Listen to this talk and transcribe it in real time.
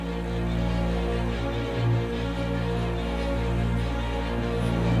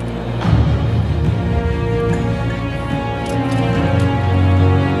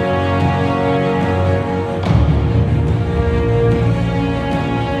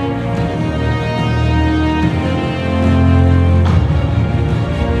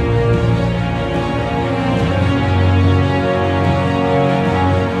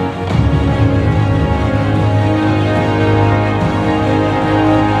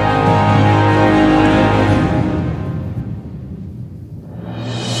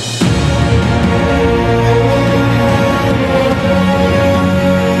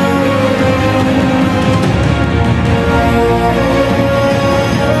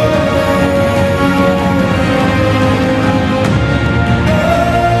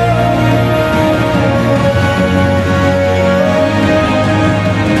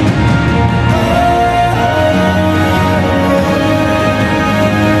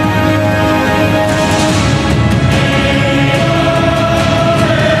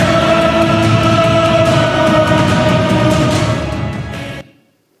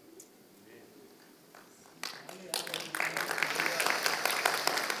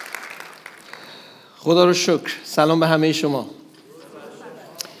خدا رو شکر. سلام به همه شما.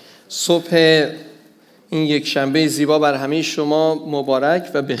 صبح این یک شنبه زیبا بر همه شما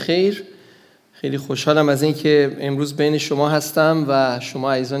مبارک و بخیر. خیلی خوشحالم از این که امروز بین شما هستم و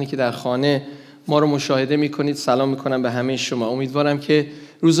شما عزیزانی که در خانه ما رو مشاهده میکنید. سلام میکنم به همه شما. امیدوارم که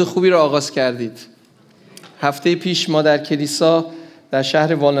روز خوبی رو آغاز کردید. هفته پیش ما در کلیسا در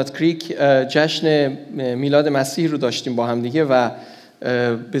شهر والنات کریک جشن میلاد مسیح رو داشتیم با هم دیگه و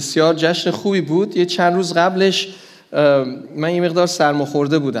بسیار جشن خوبی بود. یه چند روز قبلش من یه مقدار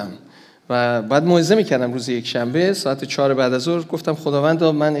سرماخورده بودم و بعد موعظه میکردم روز یک شنبه ساعت 4 بعد از ظهر. گفتم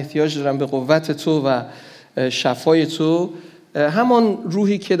خداوندا من احتیاج دارم به قوت تو و شفای تو، همان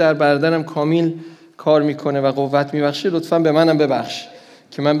روحی که در برادرم کامیل کار میکنه و قوت میبخشه لطفاً به منم ببخش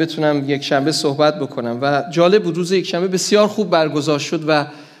که من بتونم یک شنبه صحبت بکنم. و جالب بود، روز یک شنبه بسیار خوب برگزار شد و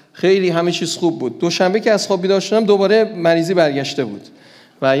خیلی همه چیز خوب بود. دوشنبه که از خواب بیدار شدم دوباره مریضی برگشته بود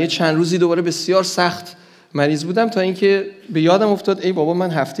و یه چند روزی دوباره بسیار سخت مریض بودم تا اینکه به یادم افتاد ای بابا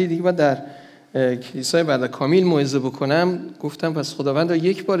من هفته دیگه باید در کلیسای بعد کامیل موعظه بکنم. گفتم پس خداوندا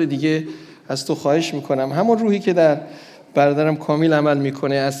یک بار دیگه از تو خواهش میکنم همون روحی که در برادرم کامیل عمل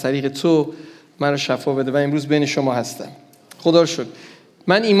میکنه از طریق تو من رو شفا بده و امروز بین شما هستم. خدا رو شکر.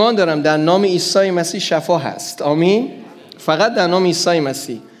 من ایمان دارم در نام عیسی مسیح شفا هست. آمین. فقط در نام عیسی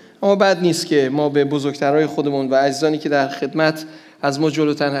مسیح. اما بد نیست که ما به بزرگترهای خودمون و عزیزانی که در خدمت از ما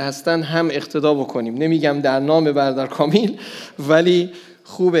جلوتر هستن هم اقتدا بکنیم. نمیگم در نام برادر کامیل، ولی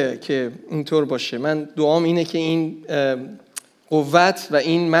خوبه که اینطور باشه. من دعام اینه که این قوت و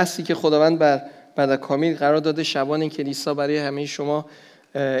این مسی که خداوند بر برادر کامیل قرار داده شبان این کلیسا برای همه شما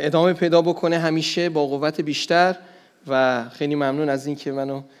ادامه پیدا بکنه، همیشه با قوت بیشتر. و خیلی ممنون از این که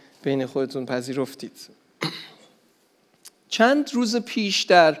منو بین خودتون پذیرفتید. چند روز پیش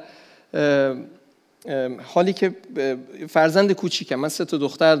در حالی که فرزند کوچیکم، من 3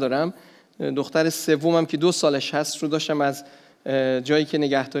 دختر دارم، دختر سومم که 2 سالش هست رو داشتم از جایی که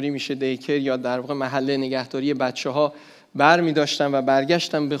نگهداری میشه دیکر یا در واقع محله نگهداری بچه‌ها برمی داشتم و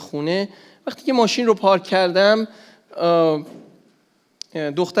برگشتم به خونه. وقتی که ماشین رو پارک کردم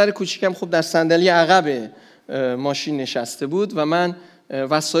دختر کوچیکم خب در صندلی عقب ماشین نشسته بود و من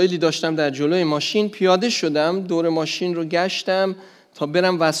وسایلی داشتم در جلوی ماشین. پیاده شدم دور ماشین رو گشتم تا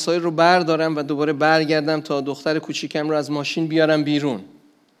برم وسایل رو بردارم و دوباره برگردم تا دختر کوچیکم رو از ماشین بیارم بیرون.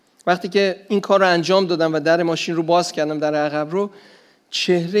 وقتی که این کار رو انجام دادم و در ماشین رو باز کردم، در عقب رو،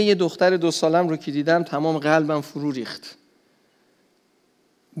 چهره دختر 2 سالم رو که دیدم تمام قلبم فرو ریخت.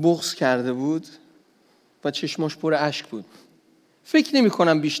 بغض کرده بود و چشماش پر اشک بود. فکر نمی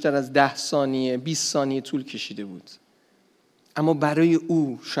کنم بیشتر از 10 ثانیه 20 ثانیه طول کشیده بود، اما برای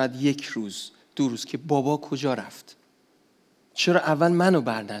او شاید 1 روز 2 روز که بابا کجا رفت؟ چرا اول منو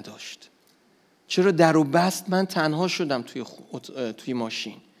بر نداشت؟ چرا در و بست من تنها شدم توی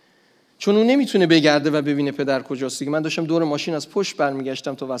ماشین؟ چون اون نمیتونه بگرده و ببینه پدر کجاست دیگه. من داشتم دور ماشین از پشت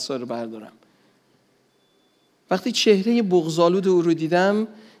برمیگشتم تا وسایل رو بردارم. وقتی چهره بغض‌آلود او رو دیدم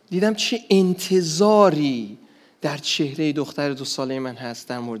چه انتظاری در چهره دختر 2 ساله من هست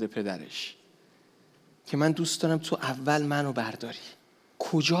در مورد پدرش، که من دوست دارم تو اول منو برداری.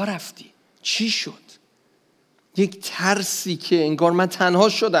 کجا رفتی؟ چی شد؟ یک ترسی که انگار من تنها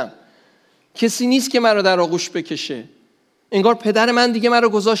شدم، کسی نیست که من رو در آغوش بکشه، انگار پدر من دیگه من رو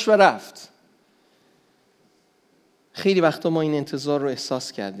گذاشت و رفت. خیلی وقتا ما این انتظار رو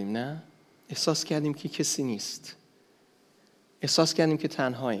احساس کردیم، نه؟ احساس کردیم که کسی نیست، احساس کردیم که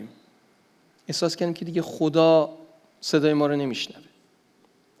تنهاییم، احساس کردیم که دیگه خدا صدای ما رو نمیشنوه،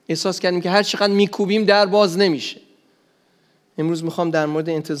 احساس کردیم که هر چقدر میکوبیم در باز نمیشه. امروز میخوام در مورد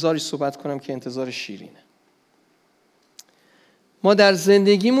انتظاری صحبت کنم که انتظار شیرینه. ما در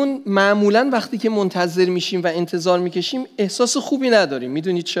زندگیمون معمولاً وقتی که منتظر میشیم و انتظار میکشیم احساس خوبی نداریم.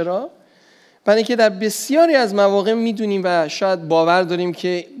 میدونید چرا؟ برای اینکه در بسیاری از مواقع میدونیم و شاید باور داریم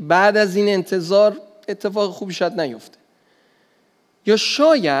که بعد از این انتظار اتفاق خوبی شاید نیفته، یا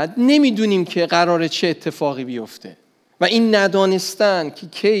شاید نمیدونیم که قراره چه اتفاقی بیفته. و این ندانستن که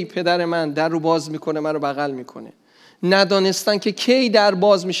کی پدر من در رو باز میکنه من رو بغل میکنه، ندانستن که کی در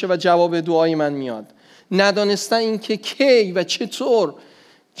باز میشه و جواب دعای من میاد، ندانستن این که کی و چطور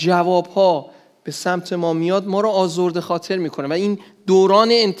جوابها به سمت ما میاد، ما رو آزرده خاطر میکنه و این دوران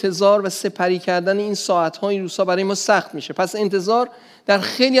انتظار و سپری کردن این ساعت‌ها این روزها برای ما سخت میشه. پس انتظار در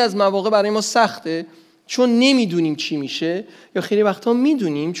خیلی از مواقع برای ما سخته چون نمیدونیم چی میشه، یا خیلی وقتا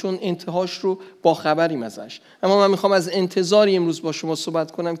میدونیم چون انتهاش رو با خبریم ازش. اما من میخوام از انتظاری امروز با شما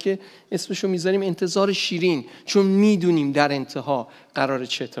صحبت کنم که اسمشو میذاریم انتظار شیرین، چون میدونیم در انتها قراره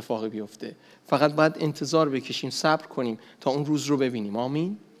چه اتفاقی بیفته. فقط باید انتظار بکشیم، صبر کنیم تا اون روز رو ببینیم.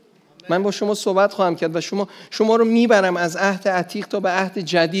 آمین. من با شما صحبت خواهم کرد و شما رو میبرم از عهد عتیق تا به عهد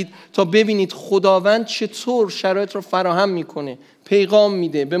جدید تا ببینید خداوند چطور شرایط رو فراهم میکنه، پیغام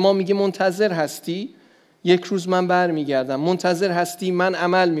میده، به ما میگه منتظر هستی؟ یک روز من برمیگردم. منتظر هستی؟ من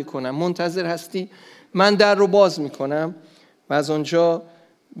عمل میکنم. منتظر هستی؟ من در رو باز میکنم. و از آنجا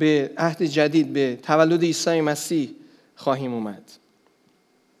به عهد جدید، به تولد عیسی مسیح خواهیم اومد.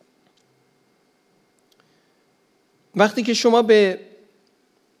 وقتی که شما به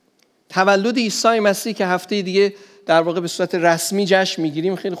تولد عیسی مسیح که هفته دیگه در واقع به صورت رسمی جشن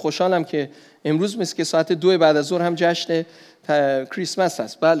میگیریم، خیلی خوشحالم که امروز مثل که ساعت 2 بعد از ظهر هم جشن کریسمس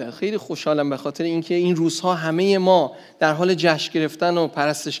هست. بله خیلی خوشحالم به خاطر اینکه این روزها همه ما در حال جشن گرفتن و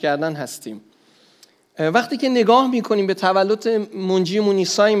پرستش کردن هستیم. وقتی که نگاه میکنیم به تولد منجیمون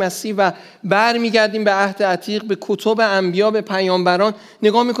عیسی مسیح و برمیگردیم به عهد عتیق، به کتب انبیا، به پیامبران،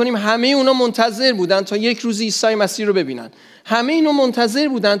 نگاه میکنیم همه اونا منتظر بودن تا یک روز عیسی مسیح رو ببینن. همه اینا منتظر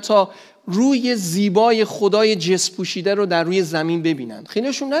بودن تا روی زیبای خدای جسم پوشیده رو در روی زمین ببینن.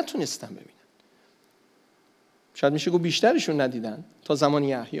 خیلیشون نتونستن ببینن. شاید میشه گفت بیشترشون ندیدن تا زمان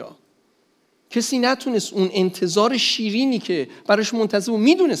یحیی. کسی نتونست اون انتظار شیرینی که براش منتظر بود.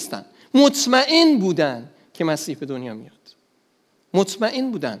 میدونستن، مطمئن بودن که مسیح به دنیا میاد.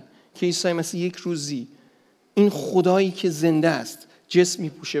 مطمئن بودن که عیسی مسیح یک روزی این خدایی که زنده است جسم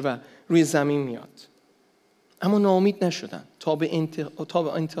میپوشه و روی زمین میاد. اما ناامید نشدن. تا به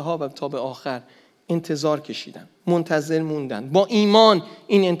انتها و تا به آخر انتظار کشیدن. منتظر موندن. با ایمان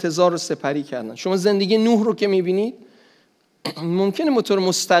این انتظار رو سپری کردن. شما زندگی نوح رو که میبینید، ممکنه به طور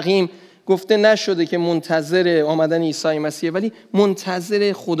مستقیم گفته نشده که منتظر آمدن عیسی مسیح، ولی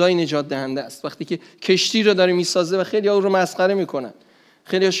منتظر خدای نجات دهنده است. وقتی که کشتی رو داره میسازه و خیلی ها رو مسخره میکنن.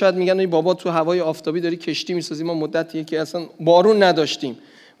 خیلی ها شاید میگن ای بابا تو هوای آفتابی داری کشتی میسازی، ما مدتیه که اصلا بارون نداشتیم.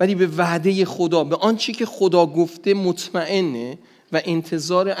 ولی به وعده خدا، به آنچه که خدا گفته مطمئنه و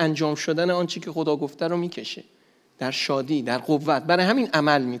انتظار انجام شدن آنچه که خدا گفته رو میکشه. در شادی، در قوت، برای همین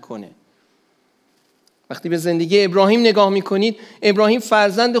عمل میکنه. وقتی به زندگی ابراهیم نگاه میکنید، ابراهیم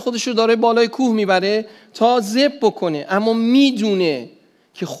فرزند خودش رو داره بالای کوه میبره تا ذبح بکنه، اما میدونه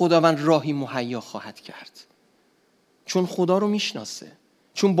که خداوند راهی مهیا خواهد کرد. چون خدا رو میشناسه،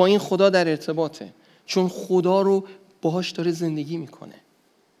 چون با این خدا در ارتباطه، چون خدا رو باهاش داره زندگی میکنه.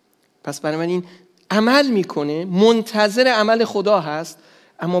 پس برای من این عمل میکنه، منتظر عمل خدا هست،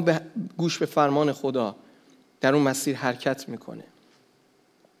 اما به گوش به فرمان خدا در اون مسیر حرکت میکنه.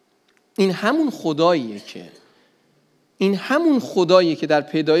 این همون خداییه که در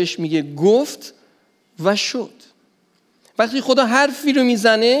پیدایش میگه گفت و شد. وقتی خدا حرفی رو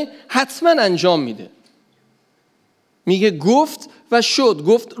میزنه حتما انجام میده. میگه گفت و شد.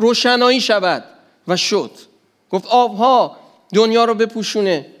 گفت روشنایی شود و شد. گفت آبها دنیا رو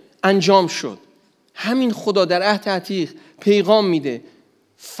بپوشونه، انجام شد. همین خدا در عهد عتیق پیغام میده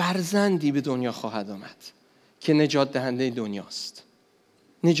فرزندی به دنیا خواهد آمد که نجات دهنده دنیاست.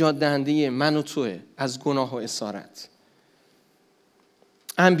 نجات دهنده من و توه از گناه و اسارت.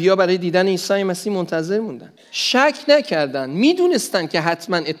 انبیا برای دیدن عیسی مسیح منتظر موندن. شک نکردن. میدونستن که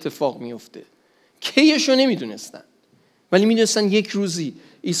حتما اتفاق میفته. کیشو نمیدونستن، ولی میدونستن یک روزی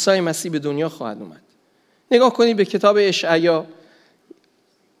عیسی مسیح به دنیا خواهد اومد. نگاه کنید به کتاب اشعیا.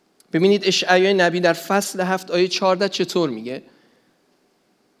 ببینید اشعیا نبی در فصل 7 آیه 14 چطور میگه.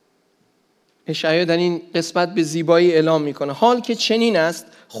 اشعیا در این قسمت به زیبایی اعلام میکنه حال که چنین است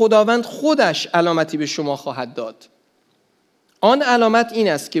خداوند خودش علامتی به شما خواهد داد. آن علامت این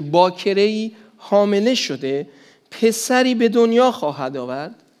است که باکره‌ای حامله شده پسری به دنیا خواهد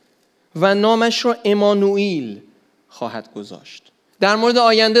آورد و نامش را امانوئیل خواهد گذاشت. در مورد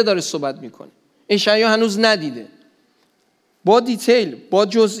آینده داره صحبت میکنه. اشعیا هنوز ندیده. با دیتیل، با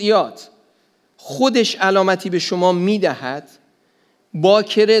جزئیات خودش علامتی به شما میدهد.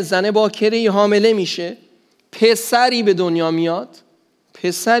 زن باکره‌ای حامله میشه، پسری به دنیا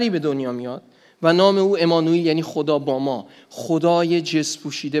میاد و نام او امانوئیل یعنی خدا با ما، خدای جسم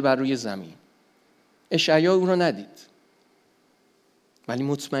پوشیده بر روی زمین. اشعیا او را ندید، ولی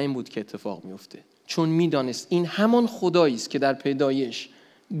مطمئن بود که اتفاق میفته، چون میدانست این همان خدایی است که در پیدایش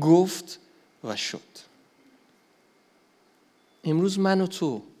گفت و شد. امروز من و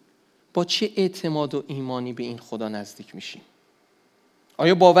تو با چه اعتماد و ایمانی به این خدا نزدیک میشیم؟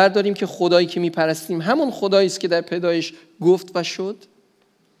 آیا باور داریم که خدایی که میپرستیم همون خدایی است که در پیدایش گفت و شد؟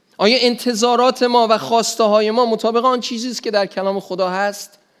 آیا انتظارات ما و خواسته های ما مطابق آن چیزی است که در کلام خدا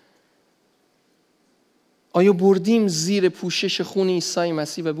هست؟ آیا بردیم زیر پوشش خون عیسی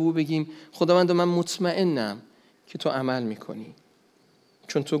مسیح و به او بگیم خداوند من مطمئنم که تو عمل میکنی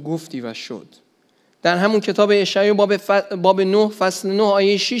چون تو گفتی و شد؟ در همون کتاب اشعیا باب 9 فصل 9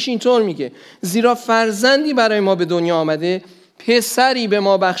 آیه 6 اینطور میگه زیرا فرزندی برای ما به دنیا آمده، پسری به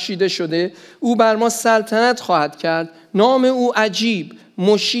ما بخشیده شده، او بر ما سلطنت خواهد کرد. نام او عجیب،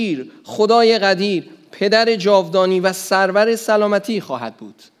 مشیر، خدای قدیر، پدر جاودانی و سرور سلامتی خواهد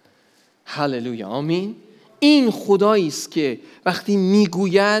بود. هللویا، آمین. این خدایی است که وقتی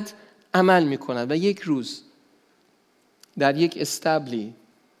میگوید عمل میکند. و یک روز در یک استبلی،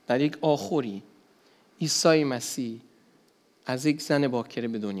 در یک آخری، عیسی مسیح از یک زن باکره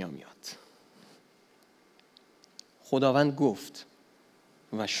به دنیا میاد. خداوند گفت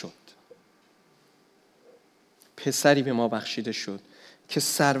و شد. پسری به ما بخشیده شد که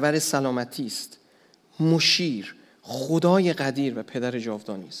سرور سلامتی است، مشیر، خدای قدیر و پدر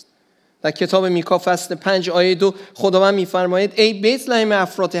جاودانی است. در کتاب میکا فصل 5 آیه 2 خداوند میفرماید ای بیت لحم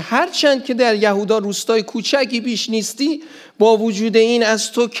افراته، هرچند که در یهودا روستای کوچکی بیش نیستی، با وجود این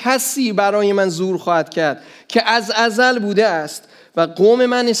از تو کسی برای من ظهور خواهد کرد که از ازل بوده است و قوم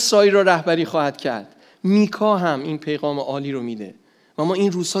من اسرائیل را رهبری خواهد کرد. میکا هم این پیغام عالی رو میده و ما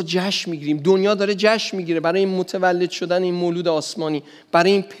این روزها جشن میگیریم. دنیا داره جشن میگیره برای این متولد شدن این مولود آسمانی،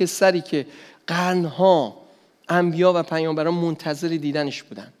 برای این پسری که قرنها انبیا و پیامبران منتظر دیدنش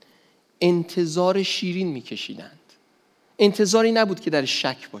بودن. انتظار شیرین میکشیدند. انتظاری نبود که درش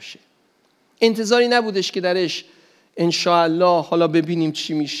شک باشه. انتظاری نبودش که درش انشاءالله حالا ببینیم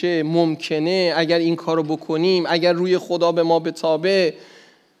چی میشه، ممکنه، اگر این کارو بکنیم، اگر روی خدا به ما بتابه،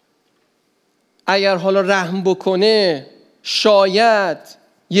 اگر حالا رحم بکنه، شاید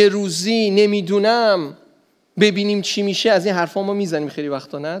یه روزی، نمیدونم، ببینیم چی میشه. از این حرفا ما میزنیم خیلی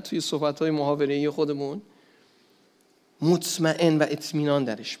وقتا، نه؟ توی صحبت‌های محاوره‌ای خودمون. مطمئن و اطمینان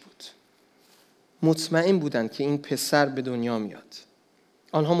درش بود. مطمئن بودن که این پسر به دنیا میاد.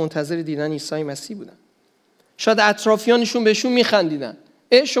 آنها منتظر دیدن عیسی مسیح بودن. شاید اطرافیانشون بهشون میخندیدن.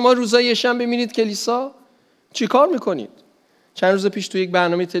 شما روزای شنبه میرید کلیسا؟ چی کار میکنید؟ چند روز پیش تو یک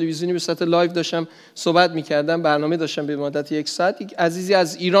برنامه تلویزیونی به صورت لایو داشتم صحبت میکردم. برنامه داشتم به مدت 1 ساعت. یک عزیزی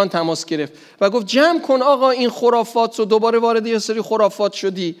از ایران تماس گرفت و گفت جمع کن آقا این خرافات رو، دوباره وارد یه سری خرافات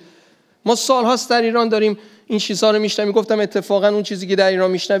شدی. ما سالهاست در ایران داریم این چیزها رو میشنویم. گفتم اتفاقا اون چیزی که در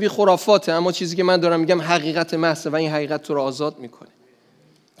ایران میشنوی خرافاته، اما چیزی که من دارم میگم حقیقت محضه و این حقیقت تو رو آزاد میکنه.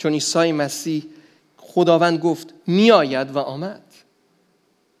 چون عیسی مسیح، خداوند گفت میآید و آمد.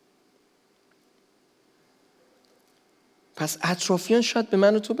 پس اطرافیان شاید به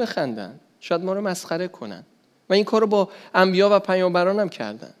من و تو بخندن، شاید ما رو مسخره کنن و این کار رو با انبیا و پیامبران هم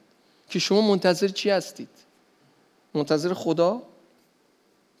کردن که شما منتظر چی هستید؟ منتظر خدا؟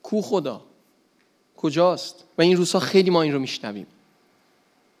 کو خدا؟ کجاست؟ و این روزها خیلی ما این رو میشنویم.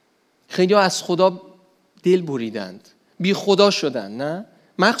 خیلی ها از خدا دل بریدند، بی خدا شدن، نه؟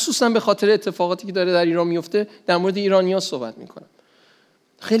 مخصوصا به خاطر اتفاقاتی که داره در ایران میفته. در مورد ایرانی‌ها صحبت میکنم.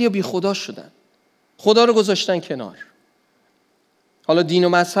 خیلی ها بی خدا شدن، خدا رو گذاشتن کنار. حالا دین و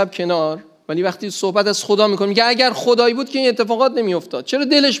مذهب کنار، ولی وقتی صحبت از خدا میکنه میگه اگر خدایی بود که این اتفاقات نمیافتاد. چرا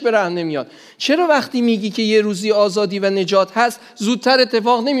دلش به رحم نمیاد؟ چرا وقتی میگی که یه روزی آزادی و نجات هست زودتر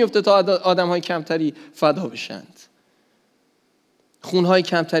اتفاق نمیفته تا آدم‌های کمتری فدا بشند، خون‌های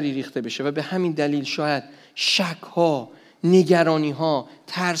کمتری ریخته بشه؟ و به همین دلیل شاید شک‌ها، نگرانی‌ها،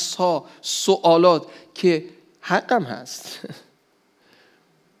 ترس‌ها، سوالات که حقم هست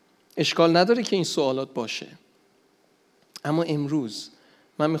اشکال نداره که این سوالات باشه. اما امروز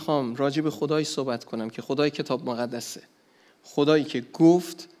من میخوام راجع به خدایی صحبت کنم که خدای کتاب مقدسه، خدایی که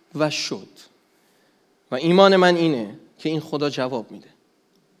گفت و شد. و ایمان من اینه که این خدا جواب میده.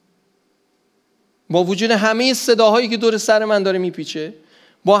 با وجود همه صداهایی که دور سر من داره میپیچه،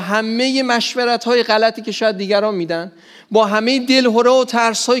 با همه مشورت‌های غلطی که شاید دیگران میدن، با همه دلهره و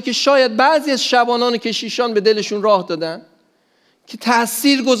ترس‌هایی که شاید بعضی از شبانان و کشیشان به دلشون راه دادن که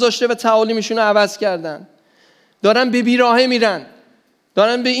تأثیر گذاشته و تعالیمشون رو عوض کردن، دارن به بیراهه میرن،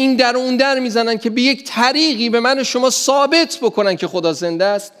 دارن به این در و اون در میزنن که به یک طریقی به من و شما ثابت بکنن که خدا زنده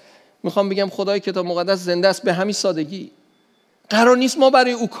است. میخوام بگم خدای کتاب مقدس زنده است به همین سادگی. قرار نیست ما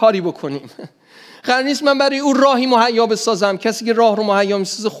برای او کاری بکنیم. قرار نیست من برای او راهی مهیا بسازم. کسی که راه رو مهیا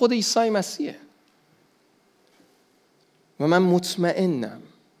میسازه خود عیسی مسیحه. و من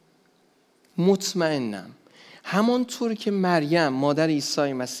مطمئنم همانطور که مریم مادر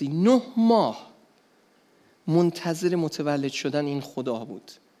عیسی مسیح 9 ماه منتظر متولد شدن این خدا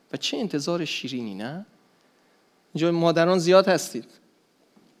بود. و چه انتظار شیرینی، نه؟ اینجا مادران زیاد هستید.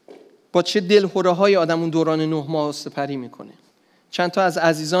 با چه دلهره‌های آدم اون دوران 9 ماه سپری میکنه. چند تا از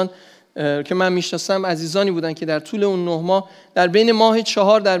عزیزان که من میشناسم عزیزانی بودن که در طول اون 9 ماه در بین ماه 4،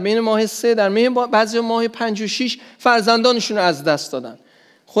 در بین ماه 3، در بین بعضی ماه 5 و 6 فرزندانشون رو از دست دادن.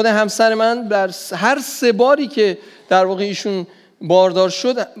 خود همسر من در هر 3 باری که در واقع ایشون باردار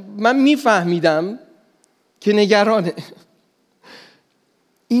شد من میفهمیدم که نگرانه.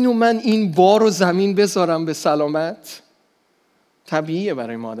 اینو من این بار و زمین بذارم به سلامت، طبیعیه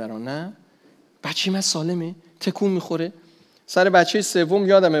برای مادران، نه؟ بچه من سالمه، تکون میخوره. سر بچه سوم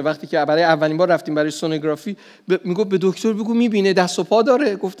یادمه وقتی که برای اولین بار رفتیم برای سونوگرافی میگفت به دکتر بگو میبینه دست و پا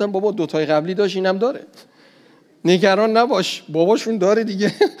داره. گفتم بابا دوتای قبلی داشت اینم داره، نگران نباش، باباشون داره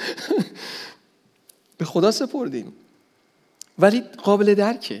دیگه. به خدا سپردیم. ولی قابل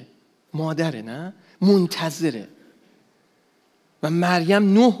درکه، مادره، نه؟ منتظره. و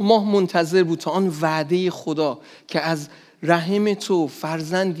مریم 9 ماه منتظر بود تا آن وعده خدا که از رحم تو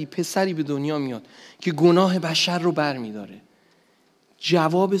فرزندی، پسری به دنیا میاد که گناه بشر رو بر میداره.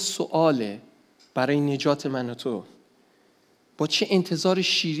 جواب سؤاله برای نجات من و تو. با چه انتظار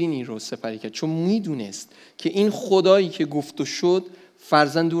شیرینی رو سپری کرد، چون میدونست که این خدایی که گفت و شد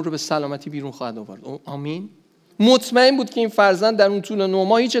فرزند او رو به سلامتی بیرون خواهد آورد. آمین. مطمئن بود که این فرزند در اون طول 9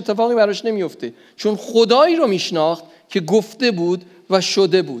 ماه هیچ اتفاقی براش نمیفته، چون خدایی رو میشناخت که گفته بود و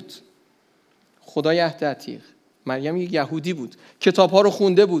شده بود. خدای عهد عتیق. مریم یک یهودی بود، کتاب‌ها رو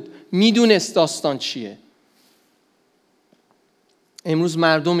خونده بود، میدونست داستان چیه. امروز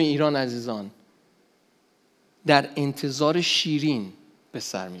مردم ایران عزیزان در انتظار شیرین به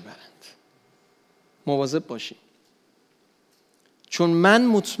سر میبرند. مواظب باشید، چون من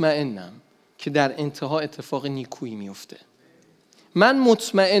مطمئنم که در انتها اتفاق نیکویی میفته. من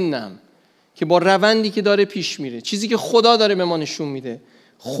مطمئنم که با روندی که داره پیش میره، چیزی که خدا داره به ما نشون میده،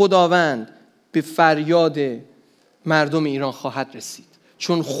 خداوند به فریاد مردم ایران خواهد رسید.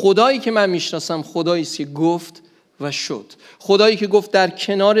 چون خدایی که من میشناسم خدایی است که گفت و شد. خدایی که گفت در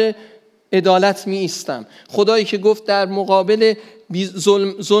کنار عدالت می ایستم. خدایی که گفت در مقابل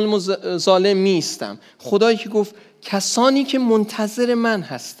ظلم و ظالم می ایستم. خدایی که گفت کسانی که منتظر من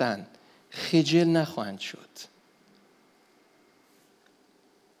هستند خجل نخواهند شد.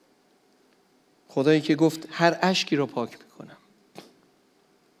 خدایی که گفت هر اشکی رو پاک میکنم.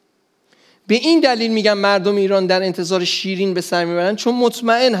 به این دلیل میگم مردم ایران در انتظار شیرین به سر میبرند، چون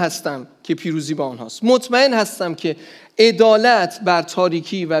مطمئن هستم که پیروزی با آنهاست. مطمئن هستم که عدالت بر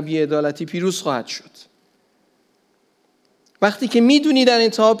تاریکی و بی‌عدالتی پیروز خواهد شد. وقتی که میدونی در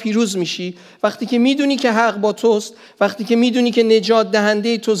انتها پیروز میشی، وقتی که میدونی که حق با توست، وقتی که میدونی که نجات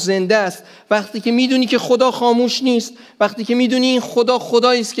دهنده تو زنده است، وقتی که میدونی که خدا خاموش نیست، وقتی که میدونی این خدا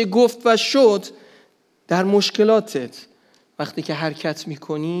خدایی است که گفت و شد، در مشکلاتت وقتی که حرکت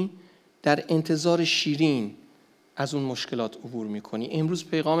میکنی در انتظار شیرین از اون مشکلات عبور میکنی. امروز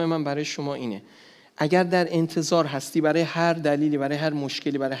پیغام من برای شما اینه: اگر در انتظار هستی برای هر دلیلی، برای هر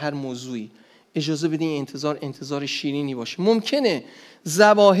مشکلی، برای هر موضوعی، اجازه بدین این انتظار شیرینی باشه. ممکنه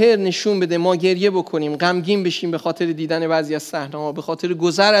ظواهر نشون بده ما گریه بکنیم، غمگین بشیم به خاطر دیدن بعضی از صحنه‌ها، به خاطر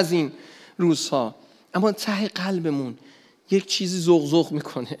گذر از این روزها، اما ته قلبمون یک چیزی زغزغ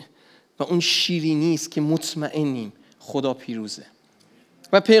میکنه و اون شیرینی است که مطمئنیم خدا پیروزه.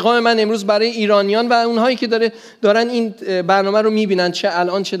 و پیغام من امروز برای ایرانیان و اونهایی که دارن این برنامه رو میبینن، چه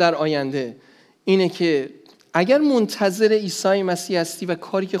الان چه در آینده، اینه که اگر منتظر عیسی مسیح هستی و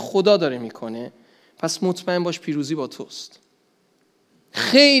کاری که خدا داره میکنه، پس مطمئن باش پیروزی با توست.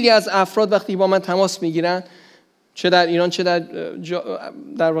 خیلی از افراد وقتی با من تماس میگیرن، چه در ایران چه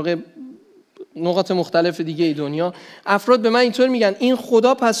در واقع نقاط مختلف دیگه ای دنیا، افراد به من اینطور میگن: این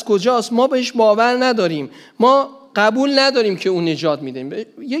خدا پس کجاست؟ ما بهش باور نداریم، ما قبول نداریم که اون نجات میده.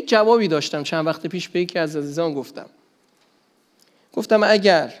 یک جوابی داشتم چند وقت پیش به یکی از عزیزان گفتم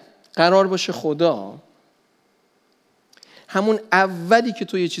اگر قرار باشه خدا همون اولی که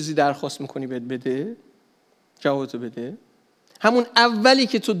تو یه چیزی درخواست میکنی بهت بده، جوابتو بده، همون اولی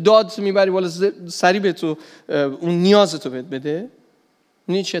که تو داد میبری بالا سری به تو اون نیازتو بهت بده،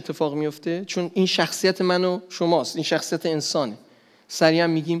 این چه اتفاق میفته؟ چون این شخصیت من و شماست، این شخصیت انسانه. سریع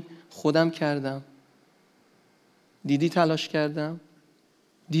میگیم خودم کردم، دیدی تلاش کردم،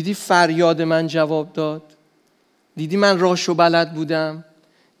 دیدی فریاد من جواب داد، دیدی من راشو بلد بودم،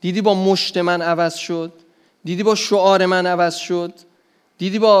 دیدی با مشت من عوض شد، دیدی با شعار من عوض شد،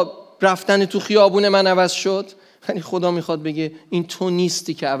 دیدی با رفتن تو خیابون من عوض شد. یعنی خدا میخواد بگه این تو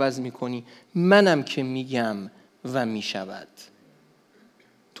نیستی که عوض میکنی، منم که میگم و میشود.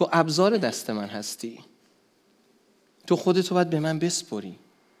 تو ابزار دست من هستی، تو خودتو باید به من بسپری،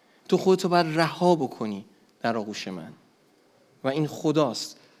 تو خودتو باید رها بکنی در آغوش من. و این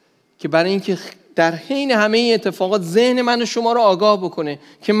خداست که برای اینکه در حین همه این اتفاقات ذهن من و شما رو آگاه بکنه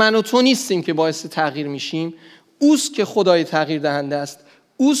که من و تو نیستیم که باعث تغییر میشیم، اوست که خدای تغییر دهنده است،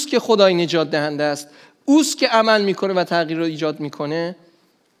 اوست که خدای نجات دهنده است، اوست که عمل میکنه و تغییر رو ایجاد میکنه.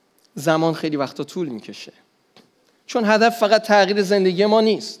 زمان خیلی وقتا طول میکشه، چون هدف فقط تغییر زندگی ما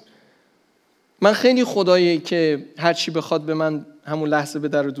نیست. من خیلی خدایی که هر چی بخواد به من همون لحظه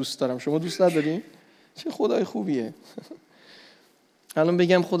بده رو دوست دارم. شما دوست ندارین؟ چه خدای خوبیه. الان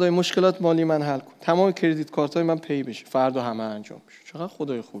بگم خدای مشکلات مالی من حل کن، تمام کردیت کارت‌های من پی بشه، فردا همه انجام بشه. چقدر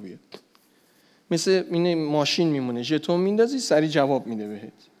خدای خوبیه. مثل این ماشین میمونه، ژتون میندازی سری جواب میده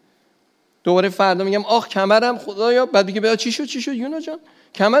بهت. دوباره فردا میگم آخ کمرم خدایا، بعد میگه بیا چی شد یونا جان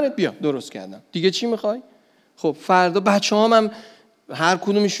کمرت بیا درست کردم، دیگه چی میخوای؟ خب فردا بچه‌هام هم هر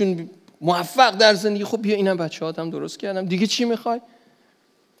کدومشون موفق در زندگی، خب بیا اینم بچه‌هات هم درست کردم، دیگه چی میخوای؟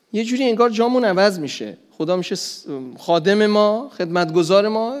 یه جوری انگار جامون عوض میشه، خدا میشه خادم ما، خدمتگزار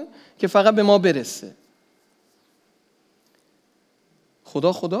ما که فقط به ما برسه.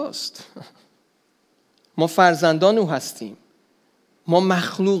 خدا خداست. ما فرزندان او هستیم، ما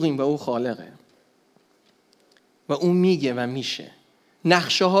مخلوقیم و او خالقه و او میگه و میشه.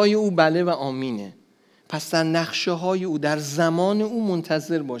 نقشه های او بله و آمینه. پس در نقشه های او در زمان او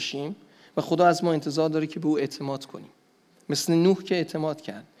منتظر باشیم و خدا از ما انتظار داره که به او اعتماد کنیم، مثل نوح که اعتماد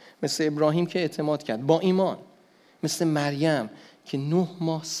کرد، مثل ابراهیم که اعتماد کرد با ایمان، مثل مریم که 9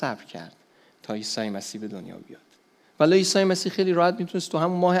 ماه صبر کرد تا عیسی مسیح به دنیا بیاد. ولی عیسی مسیح خیلی راحت میتونست تو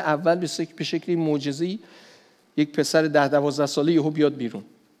همون ماه اول به شکلی معجزه‌ای یک پسر 10-12 ساله یهو بیاد بیرون.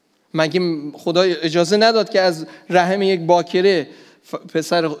 مگه خدا اجازه نداد که از رحم یک باکره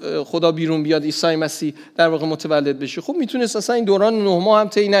پسر خدا بیرون بیاد، عیسی مسیح در واقع متولد بشه؟ خب میتونست اصلا این دوران 9 ماه هم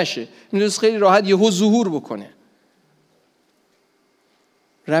طی نشه، میتونست خیلی راحت یهو ظهور بکنه.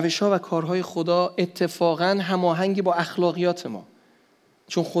 روش‌ها و کارهای خدا اتفاقاً هماهنگ با اخلاقیات ما،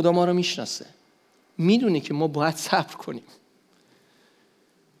 چون خدا ما رو میشناسه، میدونه که ما باید صبر کنیم.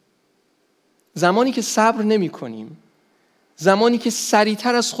 زمانی که صبر نمی کنیم، زمانی که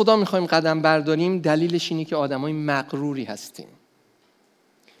سریعتر از خدا میخوایم قدم برداریم، دلیلش اینه که آدمای مغروری هستیم.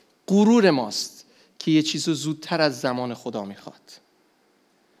 غرور ماست که یه چیزو زودتر از زمان خدا میخواد.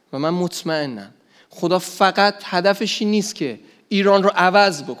 و من مطمئنم خدا فقط هدفش این نیست که ایران رو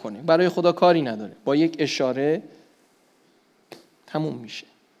عوض بکنه، برای خدا کاری نداره، با یک اشاره تموم میشه.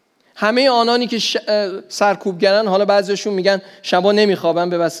 همه آنانی که سرکوبگرن، حالا بعضیشون میگن شبا نمیخوابن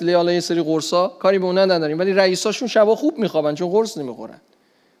به وسیله حالا یه سری قرصا، کاری به اونا نداریم، ولی رئیساشون شبا خوب میخوابن چون قرص نمیخورن.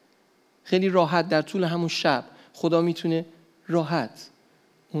 خیلی راحت در طول همون شب خدا میتونه راحت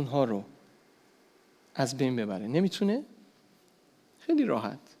اونها رو از بین ببره. نمیتونه؟ خیلی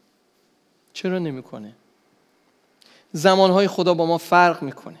راحت. چرا نمیکنه؟ زمانهای خدا با ما فرق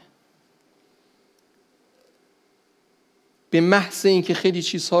میکنه. به محض اینکه خیلی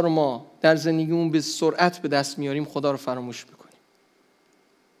چیزها رو ما در زندگیمون به سرعت به دست میاریم، خدا رو فراموش میکنیم،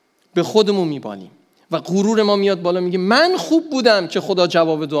 به خودمون میبالیم و غرور ما میاد بالا، میگه من خوب بودم که خدا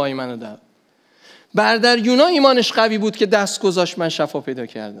جواب دعای منو داد. برادر یونا ایمانش قوی بود که دست گذاشت من شفا پیدا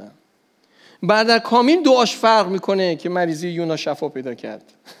کردم. برادر کامیل دعاش فرق میکنه که مریضی یونا شفا پیدا کرد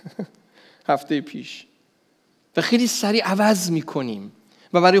هفته پیش. و خیلی سریع عوض میکنیم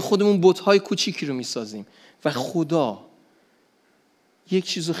و برای خودمون بت‌های کوچیکی رو میسازیم و خدا یک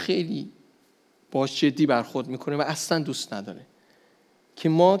چیزو خیلی باش جدی برخورد میکنه و اصلا دوست نداره که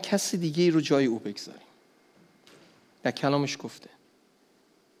ما کسی دیگه رو جای او بگذاریم. در کلامش گفته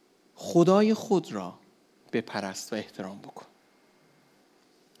خدای خود را بپرست و احترام بکن.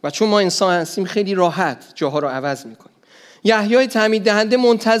 و چون ما انسان هستیم خیلی راحت جاها رو عوض میکنیم. یحیای تعمید دهنده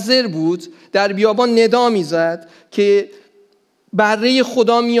منتظر بود، در بیابان ندا میزد که بره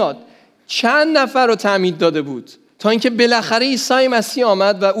خدا میاد. چند نفر رو تعمید داده بود تا اینکه بالاخره عیسی مسیح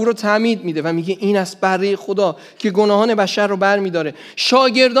آمد و او رو تعمید میده و میگه این است بره خدا که گناهان بشر رو بر میداره.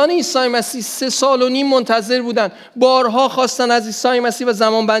 شاگردان عیسی مسیح 3.5 سال منتظر بودن، بارها خواستن از عیسی مسیح و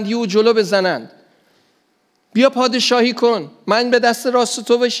زمانبندی او جلو بزنند. بیا پادشاهی کن، من به دست راست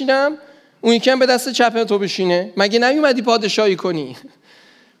تو بشینم، اون یکی هم به دست چپ تو بشینه. مگه نیومدی پادشاهی کنی؟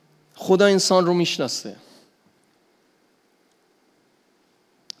 خدا انسان رو میشناسه.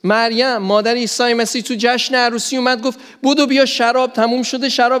 مریم مادر عیسی مسیح تو جشن عروسی اومد گفت بودو بیا شراب تموم شده،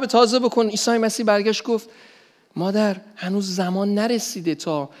 شراب تازه بکن. عیسی مسیح برگشت گفت مادر هنوز زمان نرسیده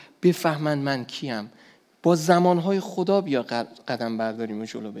تا بفهمن من کیم. با زمانهای خدا بیا قدم برداریم و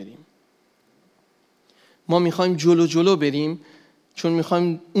جلو بریم. ما میخوایم جلو بریم چون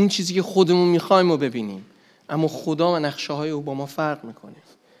میخوایم اون چیزی که خودمون میخوایم رو ببینیم، اما خدا و نقشه های او با ما فرق میکنه.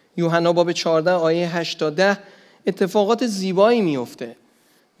 یوحنا باب 14 آیه 8 تا 10 اتفاقات زیبایی میفته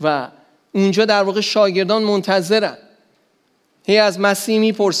و اونجا در واقع شاگردان منتظرن، هی از مسیح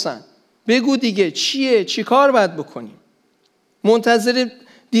میپرسن بگو دیگه چیه، چی کار باید بکنیم. منتظر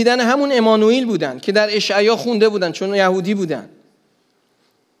دیدن همون امانوئیل بودن که در اشعیا خونده بودن چون یهودی بودن.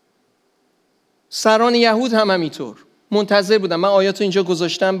 سران یهود هم همینطور منتظر بودن. من آیاتو اینجا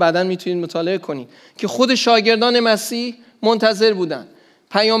گذاشتم، بعداً میتونید مطالعه کنید که خود شاگردان مسیح منتظر بودن،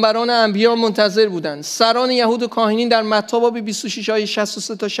 پیامبران انبیا منتظر بودن. سران یهود و کاهنین در متی باب 26 آیه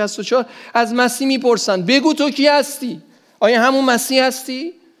 63 تا 64 از مسیح میپرسن بگو تو کی هستی؟ آیا همون مسیح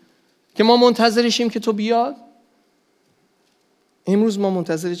هستی که ما منتظرشیم که تو بیاد؟ امروز ما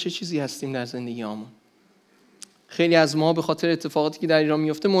منتظر چه چیزی هستیم در زندگیامون؟ خیلی از ما به خاطر اتفاقاتی که در ایران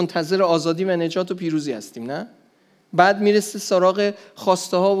میفته منتظر آزادی و نجات و پیروزی هستیم، نه؟ بعد میرسه سراغ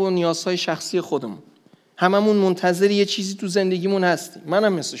خواسته ها و نیازهای شخصی خودمون. هممون منتظر یه چیزی تو زندگیمون هستیم.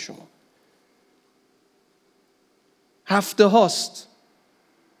 منم مثل شما. هفته هاست،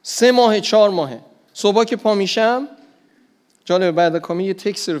 3 ماه، 4 ماهه. صبح که پا میشم، جالبه بعد کامی یه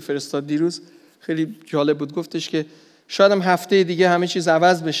تکست رو فرستاد دیروز، خیلی جالب بود. گفتش که شاید هم هفته دیگه همه چیز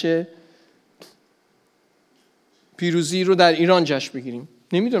عوض بشه، پیروزی رو در ایران جشن بگیریم.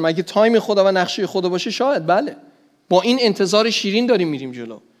 نمیدونم، اگه تایم خدا و نقشه خدا باشه شاید، بله. با این انتظار شیرین داریم میریم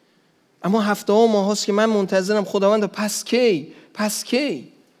جلو. اما هفته ها و ماه هاست که من منتظرم خداوند پس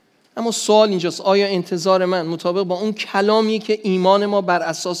کی. اما سوال اینجاست، آیا انتظار من مطابق با اون کلامی که ایمان ما بر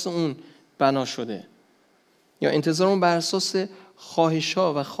اساس اون بنا شده، یا انتظارمون بر اساس خواهش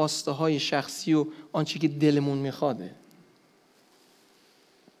ها و خواسته های شخصی و آنچه که دلمون میخواده؟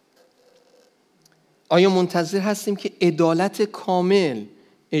 آیا منتظر هستیم که عدالت کامل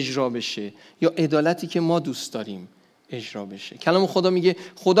اجرا بشه یا عدالتی که ما دوست داریم اجرا بشه؟ کلام خدا میگه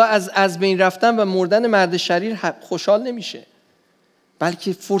خدا از بین رفتن و مردن مرد شریر خوشحال نمیشه،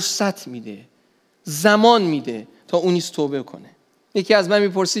 بلکه فرصت میده، زمان میده تا اون نیز توبه کنه. یکی از من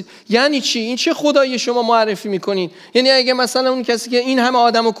میپرسید یعنی چی؟ این چه خدایی شما معرفی میکنین؟ یعنی اگه مثلا اون کسی که این همه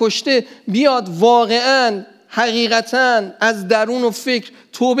آدمو کشته بیاد واقعاً حقیقتاً از درون و فکر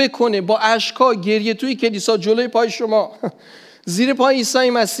توبه کنه، با اشک‌ها گریه توی کلیسا جلوی پای شما زیر پای عیسی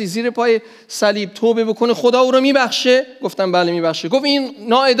مسیح، زیر پای صلیب توبه بکنه، خدا او رو میبخشه؟ گفتم بله میبخشه. گفت این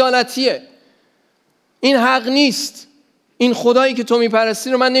ناعدالتیه، این حق نیست، این خدایی که تو میپرستی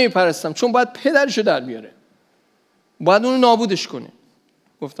رو من نمیپرستم، چون باید پدرشو در بیاره، باید اونو نابودش کنه.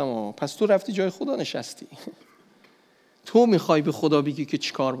 گفتم پس تو رفتی جای خدا نشستی. تو میخوای به خدا بگی که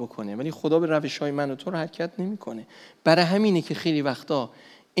چیکار بکنه، ولی خدا به روش‌های من و تو رو حرکت نمیکنه. برای همینه که خیلی وقتا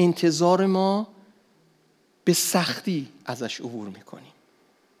انتظار ما به سختی ازش عبور میکنیم،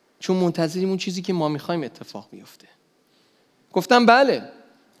 چون منتظریم اون چیزی که ما میخوایم اتفاق بیفته. گفتم بله،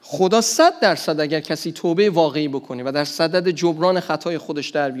 خدا 100% اگر کسی توبه واقعی بکنه و در صدد جبران خطای خودش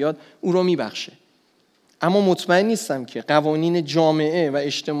در بیاد، او رو میبخشه. اما مطمئن نیستم که قوانین جامعه و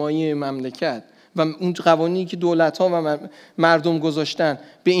اجتماعی مملکت و اون قوانینی که دولت‌ها و مردم گذاشتن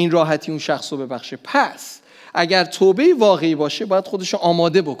به این راحتی اون شخص رو ببخشه. پس اگر توبه واقعی باشه باید خودش رو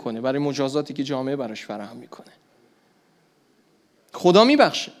آماده بکنه برای مجازاتی که جامعه براش فراهم میکنه. خدا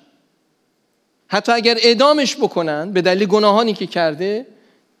میبخشه، حتی اگر اعدامش بکنن به دلیل گناهانی که کرده،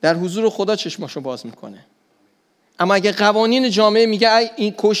 در حضور خدا چشماشو باز میکنه. اما اگر قوانین جامعه میگه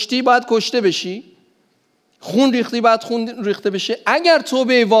این کشتی باید کشته بشی، خون ریختی باید خون ریخته بشه، اگر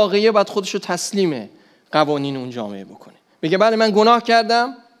توبه واقعیه باید خودشو تسلیم قوانین اون جامعه بکنه، بگه بله من گناه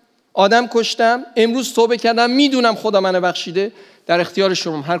کردم، آدم کشتم، امروز توبه کردم، میدونم خدا منو بخشیده، در اختیار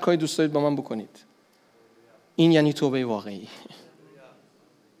شما، هر کاری دوست دارید با من بکنید. این یعنی توبه واقعی.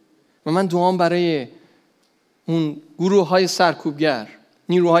 و من دعام برای اون گروه‌های سرکوبگر،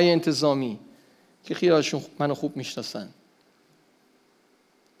 نیروهای انتظامی که خیلی‌هاشون منو خوب میشناسن،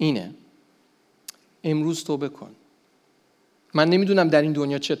 اینه: امروز توبه کن. من نمیدونم در این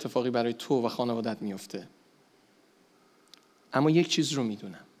دنیا چه اتفاقی برای تو و خانوادت میفته، اما یک چیز رو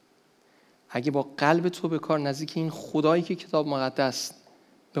میدونم: اگه با قلب تو به کار نزدیک این خدایی که کتاب مقدس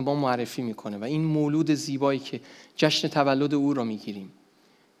به ما معرفی میکنه و این مولود زیبایی که جشن تولد او رو میگیریم،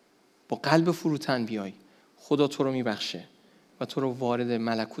 با قلب فروتن بیای، خدا تو رو میبخشه و تو رو وارد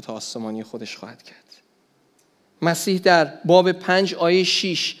ملکوت آسمانی خودش خواهد کرد. مسیح در باب 5 آیه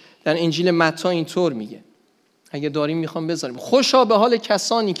 6 در انجیل متی اینطور میگه، اگه داریم میخوام بذاریم: خوشا به حال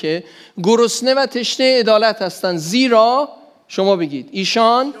کسانی که گرسنه و تشنه عدالت هستند، زیرا شما بگید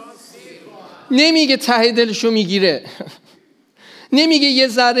ایشان. نمیگه ته دلشو میگیره، نمیگه یه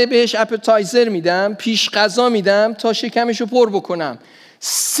ذره بهش اپتایزر میدم، پیش غذا میدم تا شکمشو پر بکنم.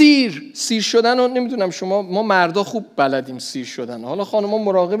 سیر شدن رو نمیدونم شما، ما مردا خوب بلدیم سیر شدن، حالا خانم‌ها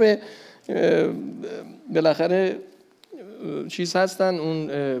مراقب بالاخره چیز هستن، اون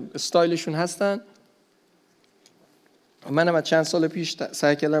استایلشون هستن. منم از چند سال پیش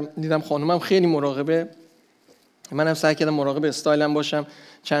سعی کردم، دیدم خانمم خیلی مراقبه، منم سعی کردم مراقب استایلم باشم.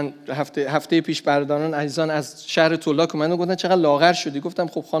 چند هفته پیش برادران عزیزان از شهر تولاک اومدن گفتن چقدر لاغر شدی. گفتم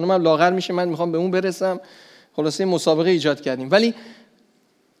خب خانمم لاغر میشه، من میخوام به اون برسم. خلاصه مسابقه ایجاد کردیم. ولی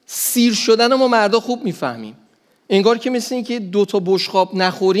سیر شدن ما مردا خوب میفهمیم. انگار که مثل این که 2 تا بشقاب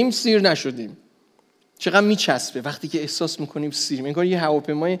نخوریم سیر نشدیم. چقدر میچسبه وقتی که احساس میکنیم سیریم، انگار یه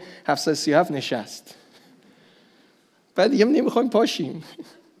هواپیمای 737 نشست، بعد دیگه نمیخوایم پاشیم.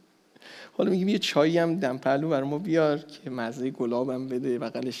 حالا میگیم یه چایی هم دم پهلو برای ما بیار که مزه گلابم بده،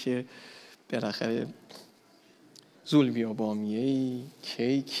 بغلش بالاخره زولبیا بامیه‌ای،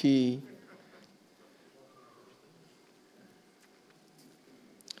 کیکی.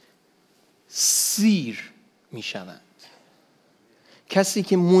 سیر میشوند. کسی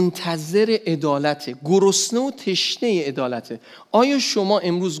که منتظر عدالته، گرسنه و تشنه عدالته. آیا شما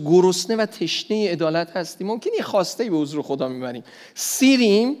امروز گرسنه و تشنه عدالت هستیم؟ ممکنه یه خواسته‌ای به حضور خدا میبریم،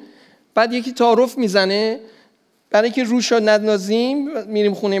 سیریم، بعد یکی تعارف میزنه برای اینکه روش رو ندنازیم،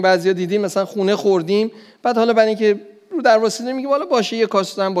 میریم خونه، بعضیا دیدیم مثلا خونه خوردیم، بعد حالا برای اینکه رو در واسطه میگیم حالا باشه یه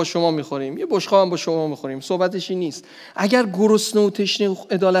کاسه هم با شما میخوریم، یه بشقاب هم با شما میخوریم. صحبتشی نیست. اگر گرسنه و تشنه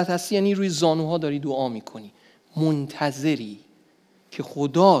عدالت هستی یعنی روی زانوها داری دعا میکنی، منتظری که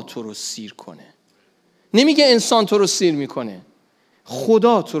خدا تو رو سیر کنه. نمیگه انسان تو رو سیر میکنه،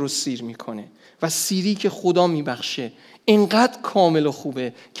 خدا تو رو سیر میکنه. و سیری که خدا میبخشه اینقدر کامل و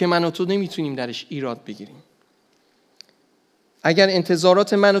خوبه که من و تو نمیتونیم درش ایراد بگیریم. اگر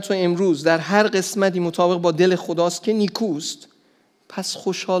انتظارات من و تو امروز در هر قسمتی مطابق با دل خداست که نیکوست، پس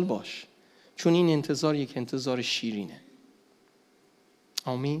خوشحال باش، چون این انتظار یک انتظار شیرینه.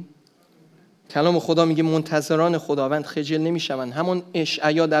 آمین. کلام خدا میگه منتظران خداوند خجل نمیشوند. همون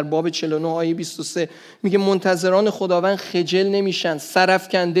اشعیا در باب 49 آیه 23 میگه منتظران خداوند خجل نمیشن،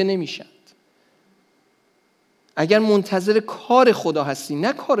 سرافکنده نمیشن. اگر منتظر کار خدا هستی،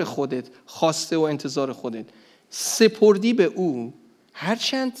 نه کار خودت، خواسته و انتظار خودت، سپردی به او،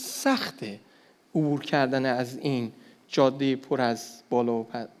 هرچند سخته عبور کردن از این جاده پر از بالا و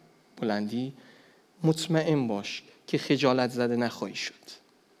بلندی، مطمئن باش که خجالت زده نخواهی شد.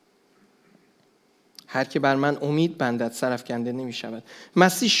 هر که بر من امید بندد سرافکنده نمی شود.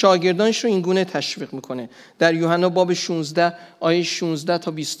 مسیح شاگردانش رو این گونه تشویق میکنه. در یونا باب 16 آیه 16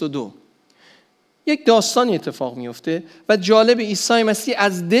 تا 22 یک داستانی اتفاق میفته و جالب، عیسی مسیح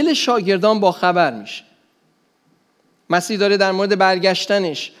از دل شاگردان با خبر میشه. مسیح داره در مورد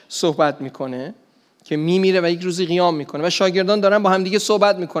برگشتنش صحبت میکنه که میمیره و یک روزی قیام میکنه و شاگردان دارن با هم دیگه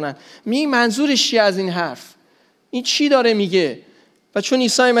صحبت میکنن. منظورش چیه از این حرف؟ این چی داره میگه؟ و چون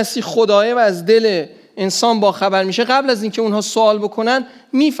عیسی مسیح خدایه و از دل انسان با خبر میشه، قبل از اینکه اونها سوال بکنن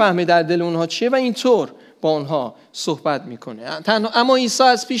میفهمه در دل اونها چیه و اینطور با اونها صحبت میکنه. اما عیسی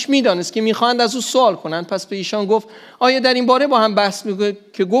از پیش میدانست که میخواهند از او سوال کنند، پس به ایشان گفت آیا در این باره با هم بحث میکنید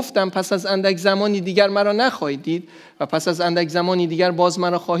که گفتم پس از اندک زمانی دیگر مرا نخواهید دید و پس از اندک زمانی دیگر باز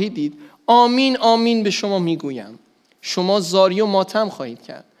مرا خواهید دید؟ آمین آمین به شما میگویم شما زاری و ماتم خواهید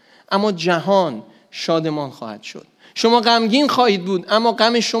کرد، اما جهان شادمان خواهد شد. شما غمگین خواهید بود، اما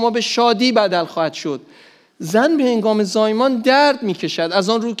غم شما به شادی بدل خواهد شد. زن به هنگام زایمان درد میکشد از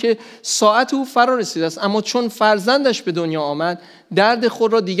آن رو که ساعت او فرا رسیده است، اما چون فرزندش به دنیا آمد درد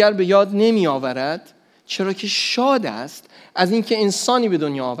خود را دیگر به یاد نمی آورد، چرا که شاد است از اینکه انسانی به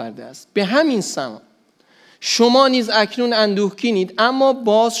دنیا آورده است. به همین سان شما نیز اکنون اندوهگینید، اما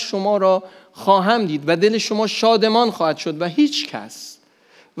باز شما را خواهم دید و دل شما شادمان خواهد شد و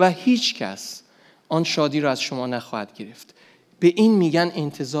هیچ کس آن شادی را از شما نخواهد گرفت. به این میگن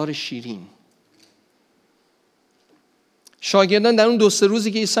انتظار شیرین. شاگردان در اون 2-3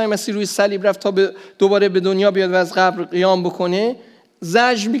 روزی که عیسی مسیح روی صلیب رفت تا دوباره به دنیا بیاد و از قبر قیام بکنه،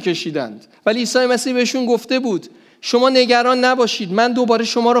 زجر میکشیدند، ولی عیسی مسیح بهشون گفته بود شما نگران نباشید، من دوباره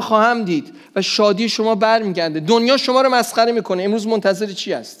شما رو خواهم دید و شادی شما برمیگرده. دنیا شما رو مسخره میکنه. امروز منتظر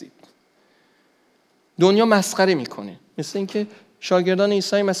چی هستید؟ دنیا مسخره میکنه، مثل اینکه شاگردان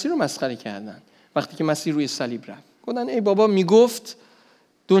عیسی مسیح رو مسخره کردن وقتی که مسیح روی صلیب رفت. گفتن ای بابا میگفت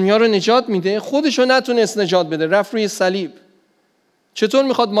دنیا رو نجات میده، خودش رو نتونست نجات بده، رفت روی صلیب، چطور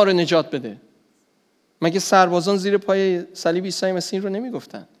میخواد ما رو نجات بده؟ مگه سربازان زیر پای صلیب عیسی مسیح رو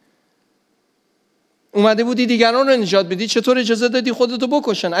نمیگفتن اومده بودی دیگران رو نجات بدی، چطور اجازه دادی خودتو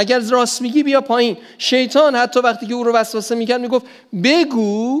بکشن؟ اگر راست میگی بیا پایین. شیطان حتی وقتی که او رو وسوسه میکرد میگفت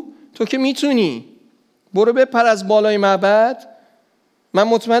بگو تو که میتونی، برو بپر از بالای معبد، من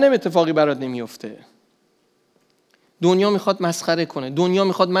مطمئنم اتفاقی برات نمیفته. دنیا میخواد مسخره کنه، دنیا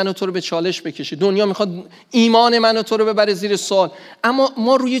میخواد من و تو رو به چالش بکشه، دنیا میخواد ایمان من و تو رو ببره زیر سوال. اما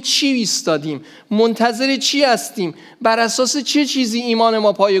ما روی چی ایستادیم؟ منتظر چی هستیم؟ بر اساس چه چیزی ایمان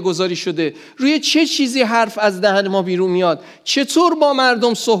ما پایه‌گذاری شده؟ روی چه چیزی حرف از دهن ما بیرون میاد؟ چطور با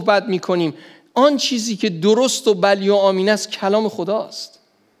مردم صحبت میکنیم؟ آن چیزی که درست و بلی و آمین است کلام خداست.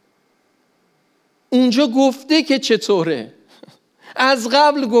 اونجا گفته که چطوره، از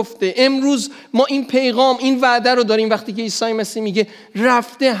قبل گفته. امروز ما این پیغام، این وعده رو داریم وقتی که عیسی مسیح میگه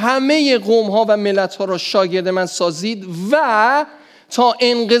رفته همه قوم ها و ملت ها را شاگرد من سازید و تا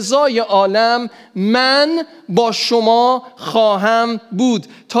انقضای عالم من با شما خواهم بود.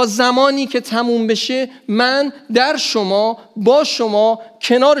 تا زمانی که تموم بشه من در شما، با شما،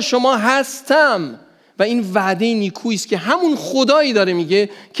 کنار شما هستم. و این وعده نیکویی است که همون خدایی داره میگه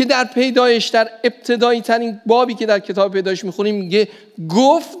که در پیدایش، در ابتدایی ترین بابی که در کتاب پیدایش میخونیم میگه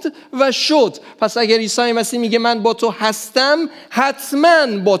گفت و شد. پس اگر عیسی مسیح میگه من با تو هستم،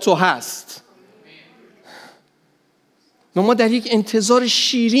 حتما با تو هست. و ما در یک انتظار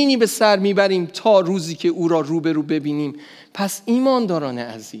شیرینی به سر میبریم تا روزی که او را روبرو ببینیم. پس ایمانداران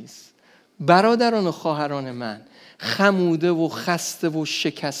عزیز، برادران و خواهران من، خموده و خسته و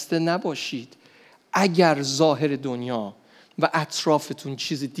شکسته نباشید اگر ظاهر دنیا و اطرافتون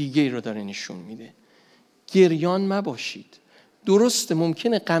چیز دیگه رو داره نشون میده. گریان مباشید. درسته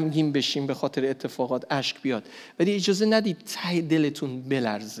ممکنه غمگین بشیم به خاطر اتفاقات، اشک بیاد، ولی اجازه ندید ته دلتون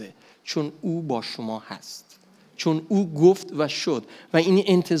بلرزه، چون او با شما هست، چون او گفت و شد. و این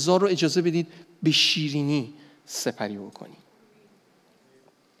انتظار رو اجازه بدید به شیرینی سپری بکنید.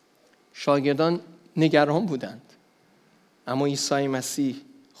 شاگردان نگران بودند، اما عیسی مسیح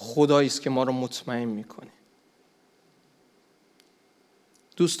خدایی است که ما رو مطمئن میکنه.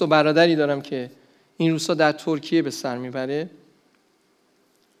 دوست و برادری دارم که این روزها در ترکیه به سر میبره.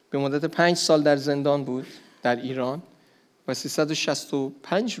 به مدت 5 سال در زندان بود در ایران و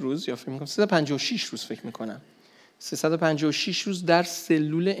 365 روز یا فکر میکنم 356 روز فکر میکنم 356 روز در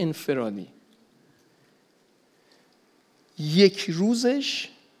سلول انفرادی. یک روزش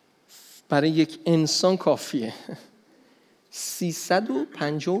برای یک انسان کافیه.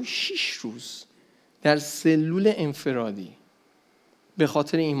 356 روز در سلول انفرادی به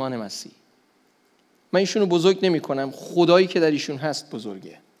خاطر ایمان مسیح. من ایشونو بزرگ نمی کنم، خدایی که در ایشون هست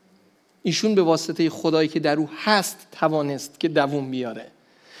بزرگه. ایشون به واسطه خدایی که در او هست توانست که دوام بیاره،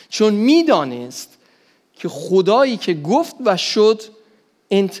 چون میدانست که خدایی که گفت و شد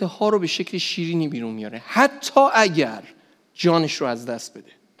انتها رو به شکل شیرینی بیرون میاره. حتی اگر جانش رو از دست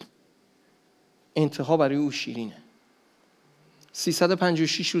بده، انتها برای او شیرینه.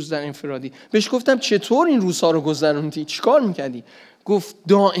 356 روز در انفرادی. بهش گفتم چطور این روزها رو گذروندی؟ چیکار میکردی؟ گفت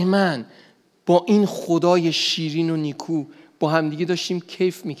دائما با این خدای شیرین و نیکو با همدیگه داشتیم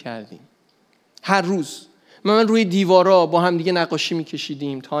کیف میکردیم. هر روز من روی دیوارا با همدیگه نقاشی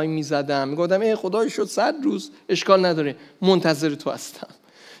میکشیدیم، تایم میزدم، میگفتم ای خدای شد 100 روز، اشکال نداره، منتظر تو هستم،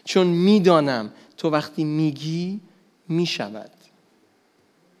 چون میدانم تو وقتی میگی میشود.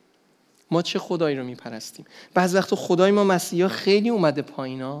 ما چه خدایی رو میپرستیم؟ بعض وقت خدای ما مسیحا خیلی اومده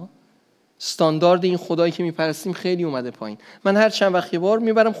پایینا. استاندارد این خدایی که میپرستیم خیلی اومده پایین. من هر چند وقت یه بار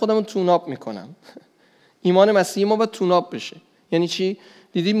میبرم خودمو توناپ میکنم. ایمان مسیحی ما باید توناپ بشه. یعنی چی؟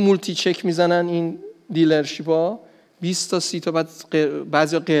 دیدی مولتی چک میزنن این دیلرشیپا، 20 تا 30 تا،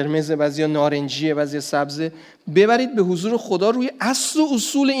 بعضیا قرمزه، بعضیا نارنجیه، بعضیا سبزه. ببرید به حضور خدا، روی اصل و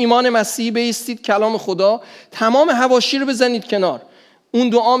اصول ایمان مسیحی بایستید، کلام خدا، تمام حواشی رو بزنید کنار. اون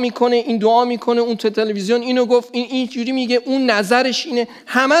دعا میکنه، این دعا میکنه، اون تو تلویزیون اینو گفت، این اینجوری میگه، اون نظرش اینه،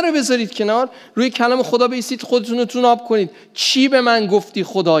 همه رو بذارید کنار، روی کلام خدا بایستید، خودتون رو توناب کنید. چی به من گفتی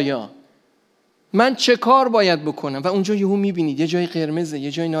خدایا؟ من چه کار باید بکنم؟ و اونجا یهو میبینید یه جای قرمزه،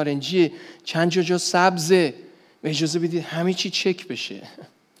 یه جای نارنجیه، چند جا سبزه، و اجازه بدید همه چی چک بشه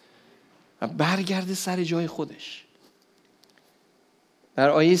و برگرده سر جای خودش. در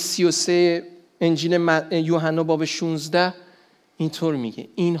آیه 33 انجیل یونا باب 16 اینطور میگه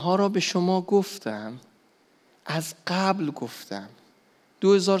اینها را به شما گفتم، از قبل گفتم،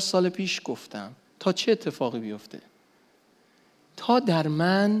 2000 سال پیش گفتم، تا چه اتفاقی بیفته؟ تا در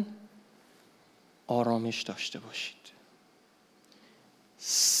من آرامش داشته باشید،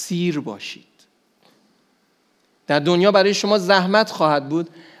 سیر باشید. در دنیا برای شما زحمت خواهد بود،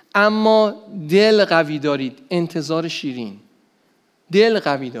 اما دل قوی دارید. انتظار شیرین. دل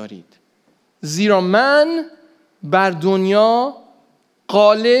قوی دارید، زیرا من بر دنیا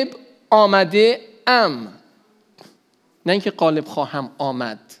غالب آمده ام. نه اینکه غالب خواهم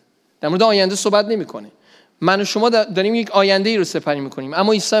آمد. در مورد آینده صحبت نمی کنه. من و شما داریم یک آینده ای رو سپری میکنیم،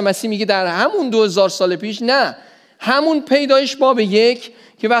 اما عیسی مسیح میگه در همون 2000 سال پیش، نه، همون پیدایش باب 1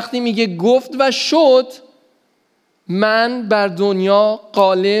 که وقتی میگه گفت و شد، من بر دنیا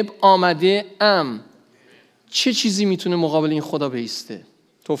غالب آمده ام. چه چیزی میتونه مقابل این خدا بایسته؟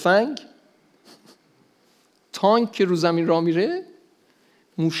 تفنگ؟ تانک که رو زمین راه میره؟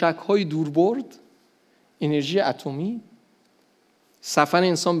 موشک‌های دوربرد؟ انرژی اتمی؟ سفر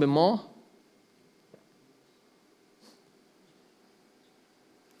انسان به ماه؟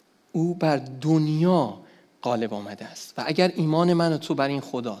 او بر دنیا غالب آمده است. و اگر ایمان من و تو بر این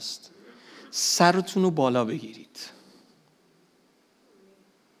خداست، سرتون رو بالا بگیرید.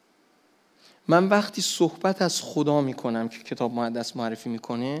 من وقتی صحبت از خدا میکنم که کتاب مقدس معرفی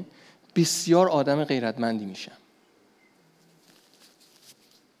میکنه، بسیار آدم غیرتمندی میشم.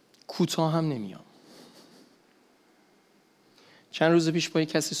 کوتاه هم نمیام. چند روز پیش با یک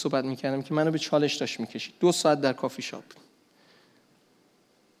کسی صحبت میکردم که منو به چالش داشت میکشید. 2 ساعت در کافی شاپ.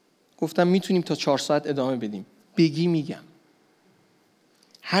 گفتم میتونیم تا 4 ساعت ادامه بدیم. بگی میگم.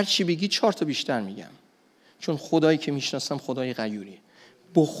 هر چی بگی 4 تا بیشتر میگم. چون خدایی که میشناسم خدای غیوریه.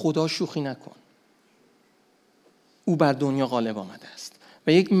 با خدا شوخی نکن. او بر دنیا غالب آمده است.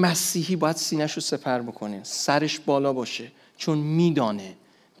 و یک مسیحی باید سینه‌شو سپر بکنه، سرش بالا باشه، چون میدانه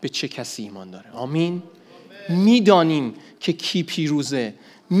به چه کسی ایمان داره. آمین. میدانیم که کی پیروزه.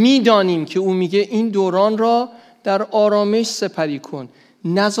 میدانیم که او میگه این دوران را در آرامش سپری کن.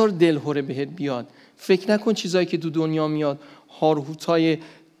 نذار دلهره بهت بیاد. فکر نکن چیزایی که تو دنیا میاد، هاروتای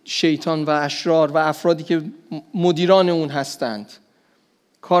شیطان و اشرار و افرادی که مدیران اون هستند،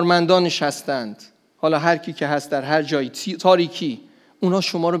 کارمندانش هستند، حالا هر کی که هست در هر جایی تاریکی، اونا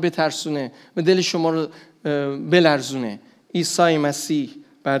شما رو بترسونه و دل شما رو بلرزونه. عیسی مسیح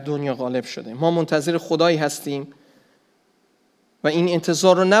بر دنیا غالب شده. ما منتظر خدایی هستیم و این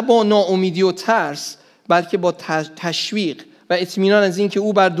انتظار رو نه با ناامیدی و ترس، بلکه با تشویق و اطمینان از این که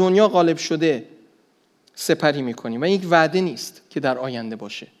او بر دنیا غالب شده سپری میکنیم. و این یک وعده نیست که در آینده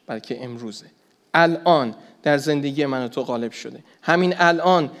باشه، بلکه امروزه. الان در زندگی من و تو غالب شده. همین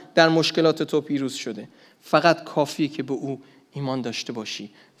الان در مشکلات تو پیروز شده. فقط کافیه که به او ایمان داشته باشی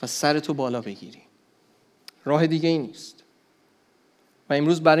و سرتو بالا بگیری. راه دیگه ای نیست. و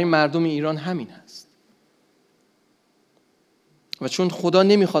امروز برای مردم ایران همین هست. و چون خدا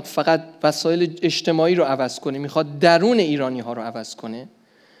نمیخواد فقط وسایل اجتماعی رو عوض کنه، میخواد درون ایرانی ها رو عوض کنه.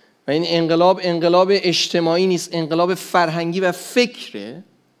 و این انقلاب اجتماعی نیست، انقلاب فرهنگی و فکره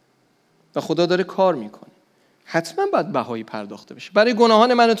و خدا داره کار میکنه. حتما باید بهایی پرداخته بشه. برای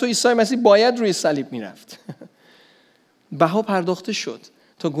گناهان من و تو عیسی مسیح باید روی صلیب میرفت. بها پرداخته شد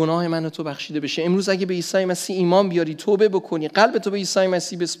تا گناه من و تو بخشیده بشه. امروز اگه به عیسی مسیح ایمان بیاری، توبه بکنی، قلبتو به عیسی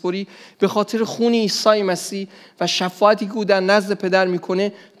مسیح بسپری، به خاطر خون عیسی مسیح و شفاعتی که او در نزد پدر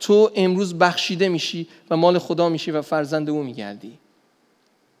میکنه، تو امروز بخشیده میشی و مال خدا میشی و فرزند او میگردی.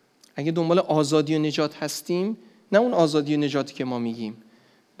 اگه دنبال آزادی و نجات هستیم، نه اون آزادی و نجاتی که ما میگیم،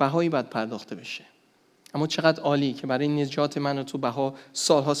 بهایی باید پرداخته بشه. اما چقدر عالی که برای نجات من و تو بها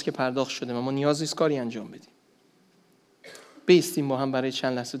سالهاست که پرداخت شده و ما نیاز نیست کاری انجام بدیم. بایستیم با هم برای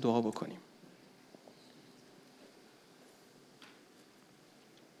چند لحظه دعا بکنیم.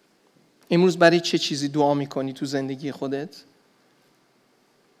 امروز برای چه چیزی دعا میکنی تو زندگی خودت؟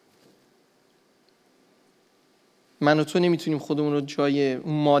 من و تو نمیتونیم خودمون رو جای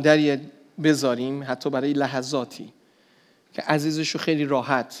اون مادری بذاریم، حتی برای لحظاتی که عزیزشو خیلی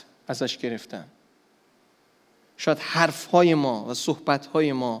راحت ازش گرفتن. شاید حرفهای ما و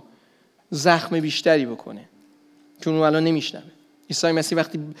صحبتهای ما زخم بیشتری بکنه، چون اون الان نمیشنوه. عیسی مسیح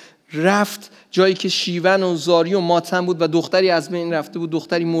وقتی رفت جایی که شیون و زاری و ماتم بود و دختری از بین رفته بود،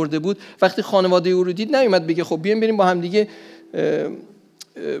 دختری مرده بود، وقتی خانواده او رو دید نیومد بگه خب بیایم بریم با هم دیگه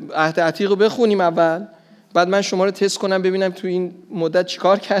عهد عتیق رو بخونیم اول، بعد من شما رو تست کنم ببینم تو این مدت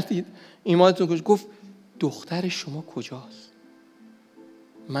چیکار کردید، ایمانتون کجاست. گفت دختر شما کجاست؟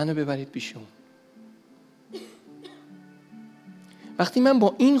 منو ببرید پیش اون. وقتی من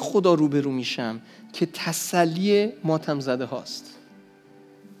با این خدا روبرو میشم که تسلی ماتم زده هاست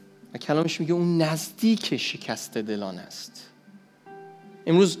و کلامش میگه اون نزدیک شکست دلان است.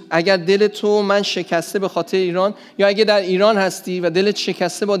 امروز اگر دل تو من شکسته به خاطر ایران، یا اگه در ایران هستی و دلت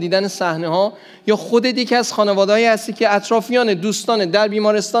شکسته با دیدن صحنه ها، یا خودت یکی از خانواده‌ای هستی که اطرافیان، دوستان در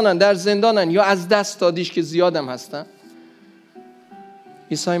بیمارستانن، در زندانن، یا از دست دادیش که زیادم هستن،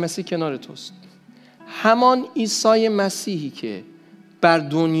 عیسی مسیح کنار توست. همان عیسی مسیحی که بر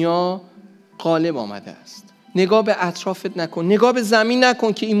دنیا غالب آمده است. نگاه به اطرافت نکن، نگاه به زمین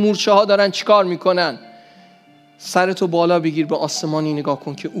نکن که این مورچه ها دارن چیکار میکنن. سرتو بالا بگیر، به آسمانی نگاه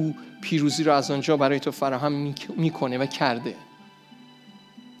کن که او پیروزی رو از آنجا برای تو فراهم میکنه و کرده.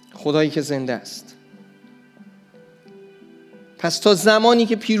 خدایی که زنده است. پس تا زمانی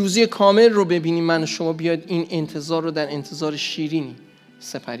که پیروزی کامل رو ببینیم، من و شما بیاد این انتظار رو در انتظار شیرینی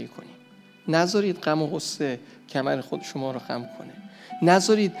سپری کنیم. نذارید غم و غصه کمر خود شما رو خم کنه.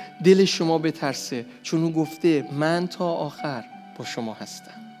 نذارید دل شما بترسه، چون او گفته من تا آخر با شما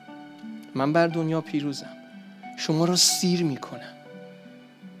هستم. من بر دنیا پیروزم. شما رو سیر میکنم.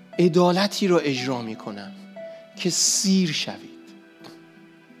 عدالتی رو اجرا میکنم که سیر شوید.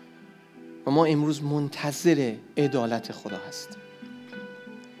 و ما امروز منتظر عدالت خدا هستیم.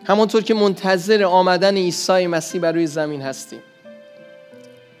 همانطور که منتظر آمدن عیسی مسیح بر روی زمین هستیم.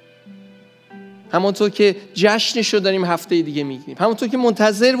 همونطور که جشنش رو داریم هفته دیگه میگیریم، همونطور که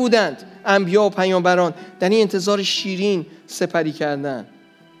منتظر بودند انبیا و پیامبران در این انتظار شیرین سپری کردن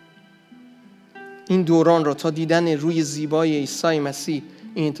این دوران را تا دیدن روی زیبای عیسی مسیح،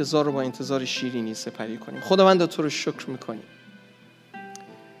 این انتظار رو با انتظار شیرینی سپری کنیم. خداوند تو رو شکر میکنیم،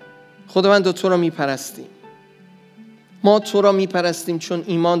 خداوند تو رو میپرستیم. ما تو را میپرستیم چون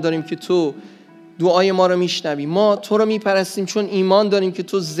ایمان داریم که تو دعای ما رو میشنوی. ما تو رو میپرستیم چون ایمان داریم که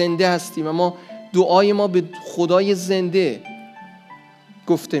تو زنده هستی و ما دعای ما به خدای زنده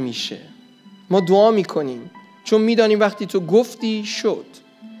گفته میشه. ما دعا میکنیم چون میدانیم وقتی تو گفتی شد.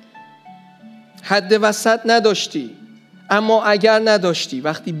 حد وسط نداشتی، اما اگر نداشتی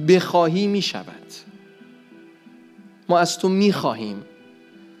وقتی بخواهی میشود. ما از تو میخواهیم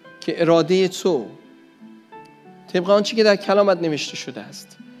که اراده تو طبق آنچه که در کلامت نوشته شده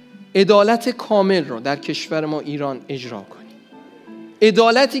است، عدالت کامل رو در کشور ما ایران اجرا کنی.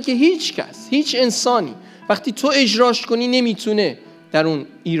 عدالتی که هیچ کس، هیچ انسانی وقتی تو اجراش کنی نمیتونه در اون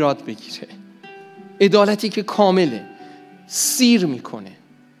ایراد بگیره. عدالتی که کامله، سیر میکنه،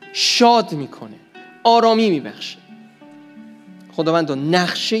 شاد میکنه، آرامی میبخشه. خداوند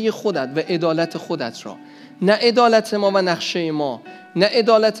نقشه خودت و عدالت خودت را، نه عدالت ما و نقشه ما، نه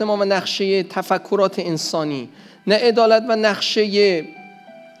عدالت ما و نقشه تفکرات انسانی، نه عدالت و نقشه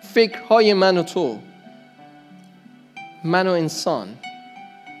فکرهای من و تو، من و انسان،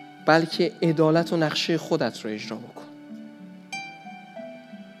 بلکه عدالت و نقشه خودت رو اجرا بکن.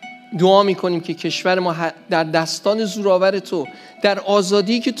 دعا میکنیم که کشور ما در دستان زورآور تو، در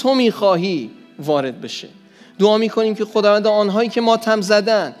آزادی که تو میخواهی وارد بشه. دعا میکنیم که خداوند آنهایی که ماتم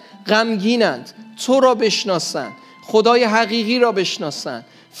زدن، غمگینند، تو را بشناسند، خدای حقیقی را بشناسند،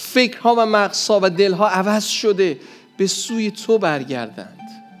 فکرها و مغزها و دلها عوض شده به سوی تو برگردند،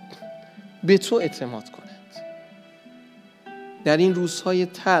 به تو اعتماد کنند. در این روزهای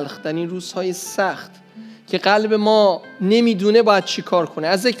تلخ، در این روزهای سخت که قلب ما نمیدونه باید چی کار کنه،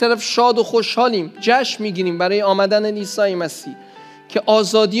 از یک طرف شاد و خوشحالیم، جشن میگیریم برای آمدن عیسی مسیح که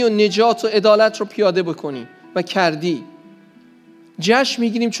آزادی و نجات و عدالت رو پیاده بکنی و کردی. جشن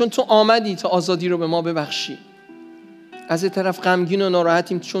میگیریم چون تو آمدی تا آزادی رو به ما ببخشی. از یک طرف غمگین و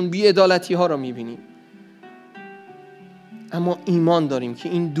ناراحتیم چون بی‌عدالتی ها رو میبینیم. اما ایمان داریم که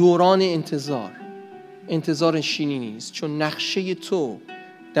این دوران انتظار شیرینی نیست، چون نقشه تو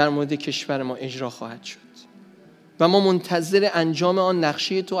در مورد کشور ما اجرا خواهد شد و ما منتظر انجام آن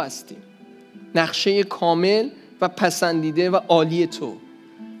نقشه تو هستیم. نقشه کامل و پسندیده و عالی تو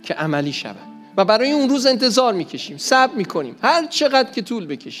که عملی شود و برای اون روز انتظار میکشیم، صبر میکنیم هر چقدر که طول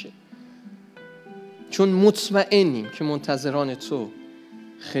بکشه، چون مطمئنیم که منتظران تو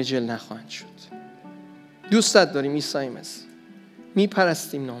خجل نخواهند شد. دوستت داریم عیسی مسیح،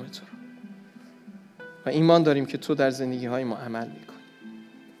 میپرستیم نام تو رو و ایمان داریم که تو در زندگی های ما عمل میکنی،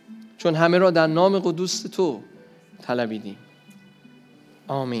 چون همه را در نام قدوس تو طلبیدیم.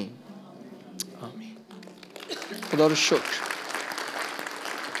 آمین. آمین. خدا رو شکر.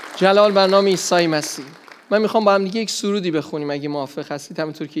 جلال بر نام عیسی مسیح. من میخوام با هم دیگه یک سرودی بخونیم اگه موافق هستید،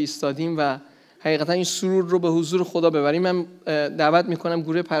 همونطور که ایستادیم و حقیقتا این سرود رو به حضور خدا ببریم. من دعوت میکنم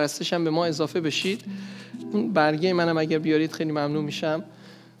گروه پرستش هم به ما اضافه بشید. اون برگه منم اگر بیارید خیلی ممنون میشم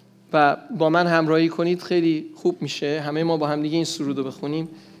و با من همراهی کنید، خیلی خوب میشه. همه ما با هم دیگه این سرود رو بخونیم.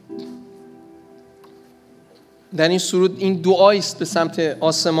 در این سرود این دعایی است به سمت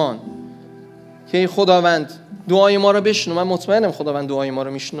آسمان که خداوند دعای ما رو بشنو. من مطمئنم خداوند دعای ما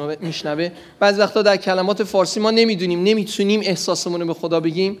رو میشنوه. بعضی وقتا در کلمات فارسی ما نمیتونیم احساسمون رو به خدا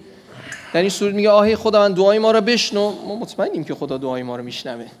بگیم. در این سرود میگه آهی خداوند دعای ما رو بشنو. ما مطمئنیم که خدا دعای ما رو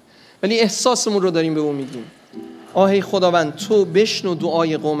میشنوه، ولی احساسمون رو داریم به اون میگیم. آهی خداوند تو بشنو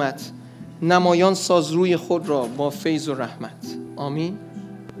دعای قومت، نمایان ساز روی خود را با فیض و رحمت. آمین.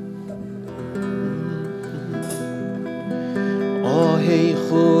 آهی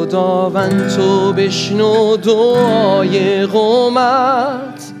خداوند تو بشنو دعای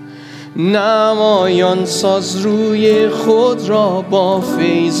قومت، نمایان ساز روی خود را با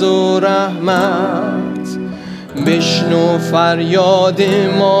فیض و رحمت. بشنو فریاد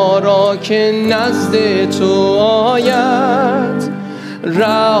ما را که نزد تو آید،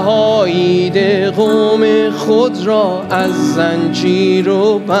 رهایید قوم خود را از زنجیر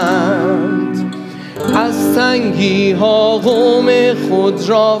و بند. از تنگی ها قوم خود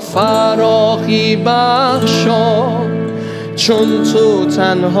را فراخی بخشا، چون تو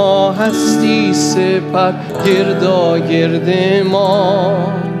تنها هستی سپر گرداگرد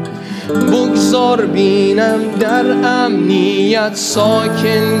ما. بگذار بینم در امنیت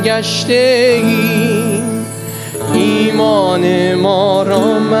ساکن گشته ایم، ایمان ما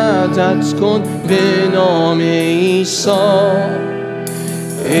را مدد کن به نام عیسی.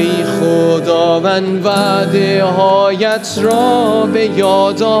 ای خداوند وعده هایت را به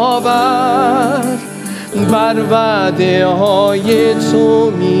یاد آور، بر وعده های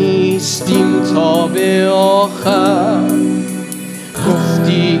تو میستیم تا به آخر.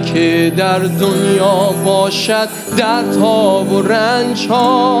 گفتی که در دنیا باشد دردها و رنج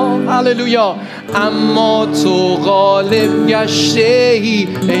ها، هللویا، اما تو غالب گشته ای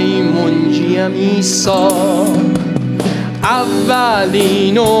منجیم عیسی.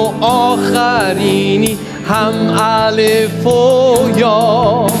 اولین و آخرینی، هم الف و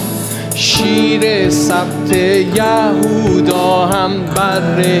یا، شیر ثبت یهودا، هم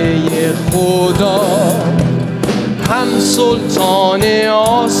بره خدا، هم سلطان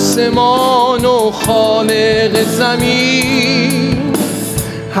آسمان و خالق زمین،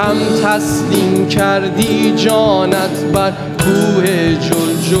 هم تسلیم کردی جانت بر کوه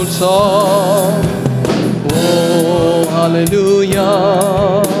جلجتا. اوه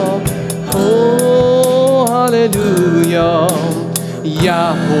هللویا، اوه هللویا،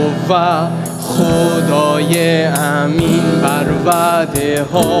 یهوه خدای امین، بر وعده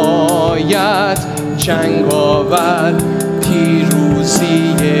هایت جنگاور،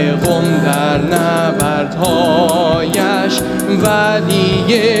 پیروزی قوم در نبردهایش، ولی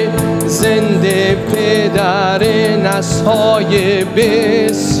زنده پدر نسل‌های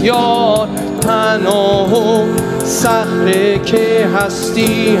بسیار، پناه و صخره که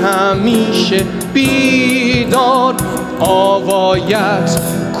هستی همیشه بیدار. آوایت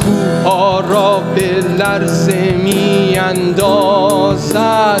کوها را به لرزه می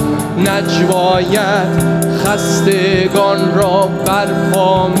اندازد، نجوایت خستگان را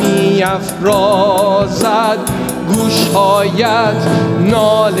برپا می افرازد، گوشهایت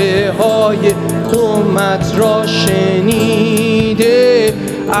ناله های امت را شنیده،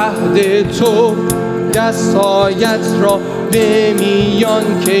 عهد تو دستایت را به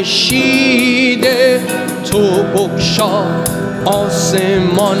میان کشیده. تو بگشا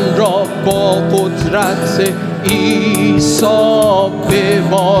آسمان را با قدرت عیسی،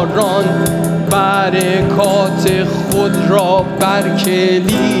 بباران برکات خود را بر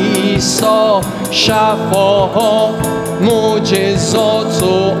کلیسا. شفاها معجزات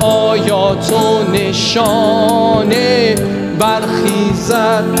و آیات و نشانه،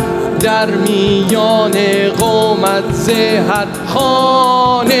 برخیزد در میان قومت زهر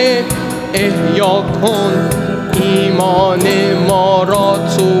خانه. احیا کن ایمان ما را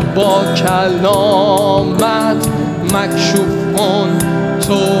تو با کلامت، مکشوف کن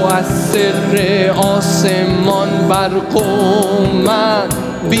تو از سر آسمان بر قومت.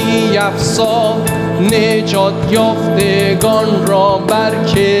 بیفزا نجات یافتگان را بر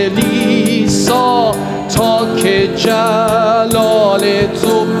کلیسا، تا که جلال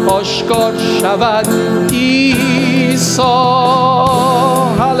تو آشکار شود عیسی.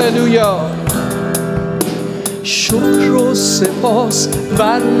 هللویا. شکر و سپاس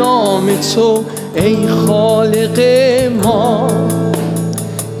بر نام تو ای خالق ما،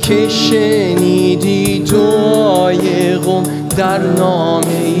 که شنیدی دعای قوم در نام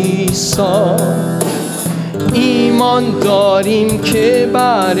عیسی. ایمان داریم که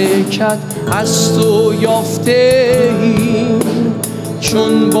برکت از تو یافته ایم،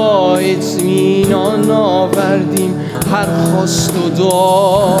 چون با اطمینان آوردیم هر خواست و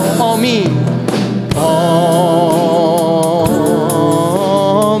دعا. آمین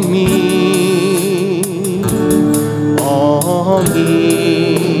آمین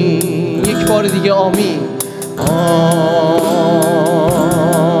آمین. یک بار دیگه آمین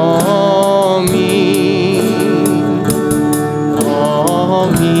آمین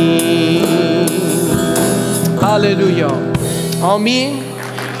آمین. هللویا آمین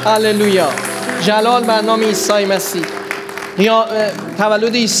هللویا. جلال بر نام عیسی مسیح. یا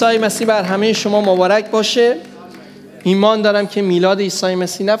تولد عیسی مسیح بر همه شما مبارک باشه. ایمان دارم که میلاد عیسی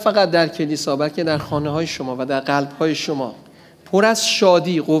مسیح نه فقط در کلیسا بلکه در خانه های شما و در قلب های شما پر از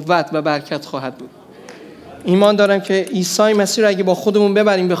شادی، قوت و برکت خواهد بود. ایمان دارم که عیسی مسیح رو اگه با خودمون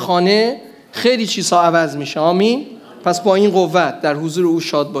ببریم به خانه خیلی چیزها عوض میشه. آمین. پس با این قوت در حضور او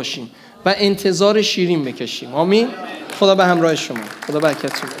شاد باشیم و انتظار شیرین بکشیم. آمین. خدا به همراه شما. خدا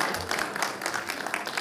برکتتون بده.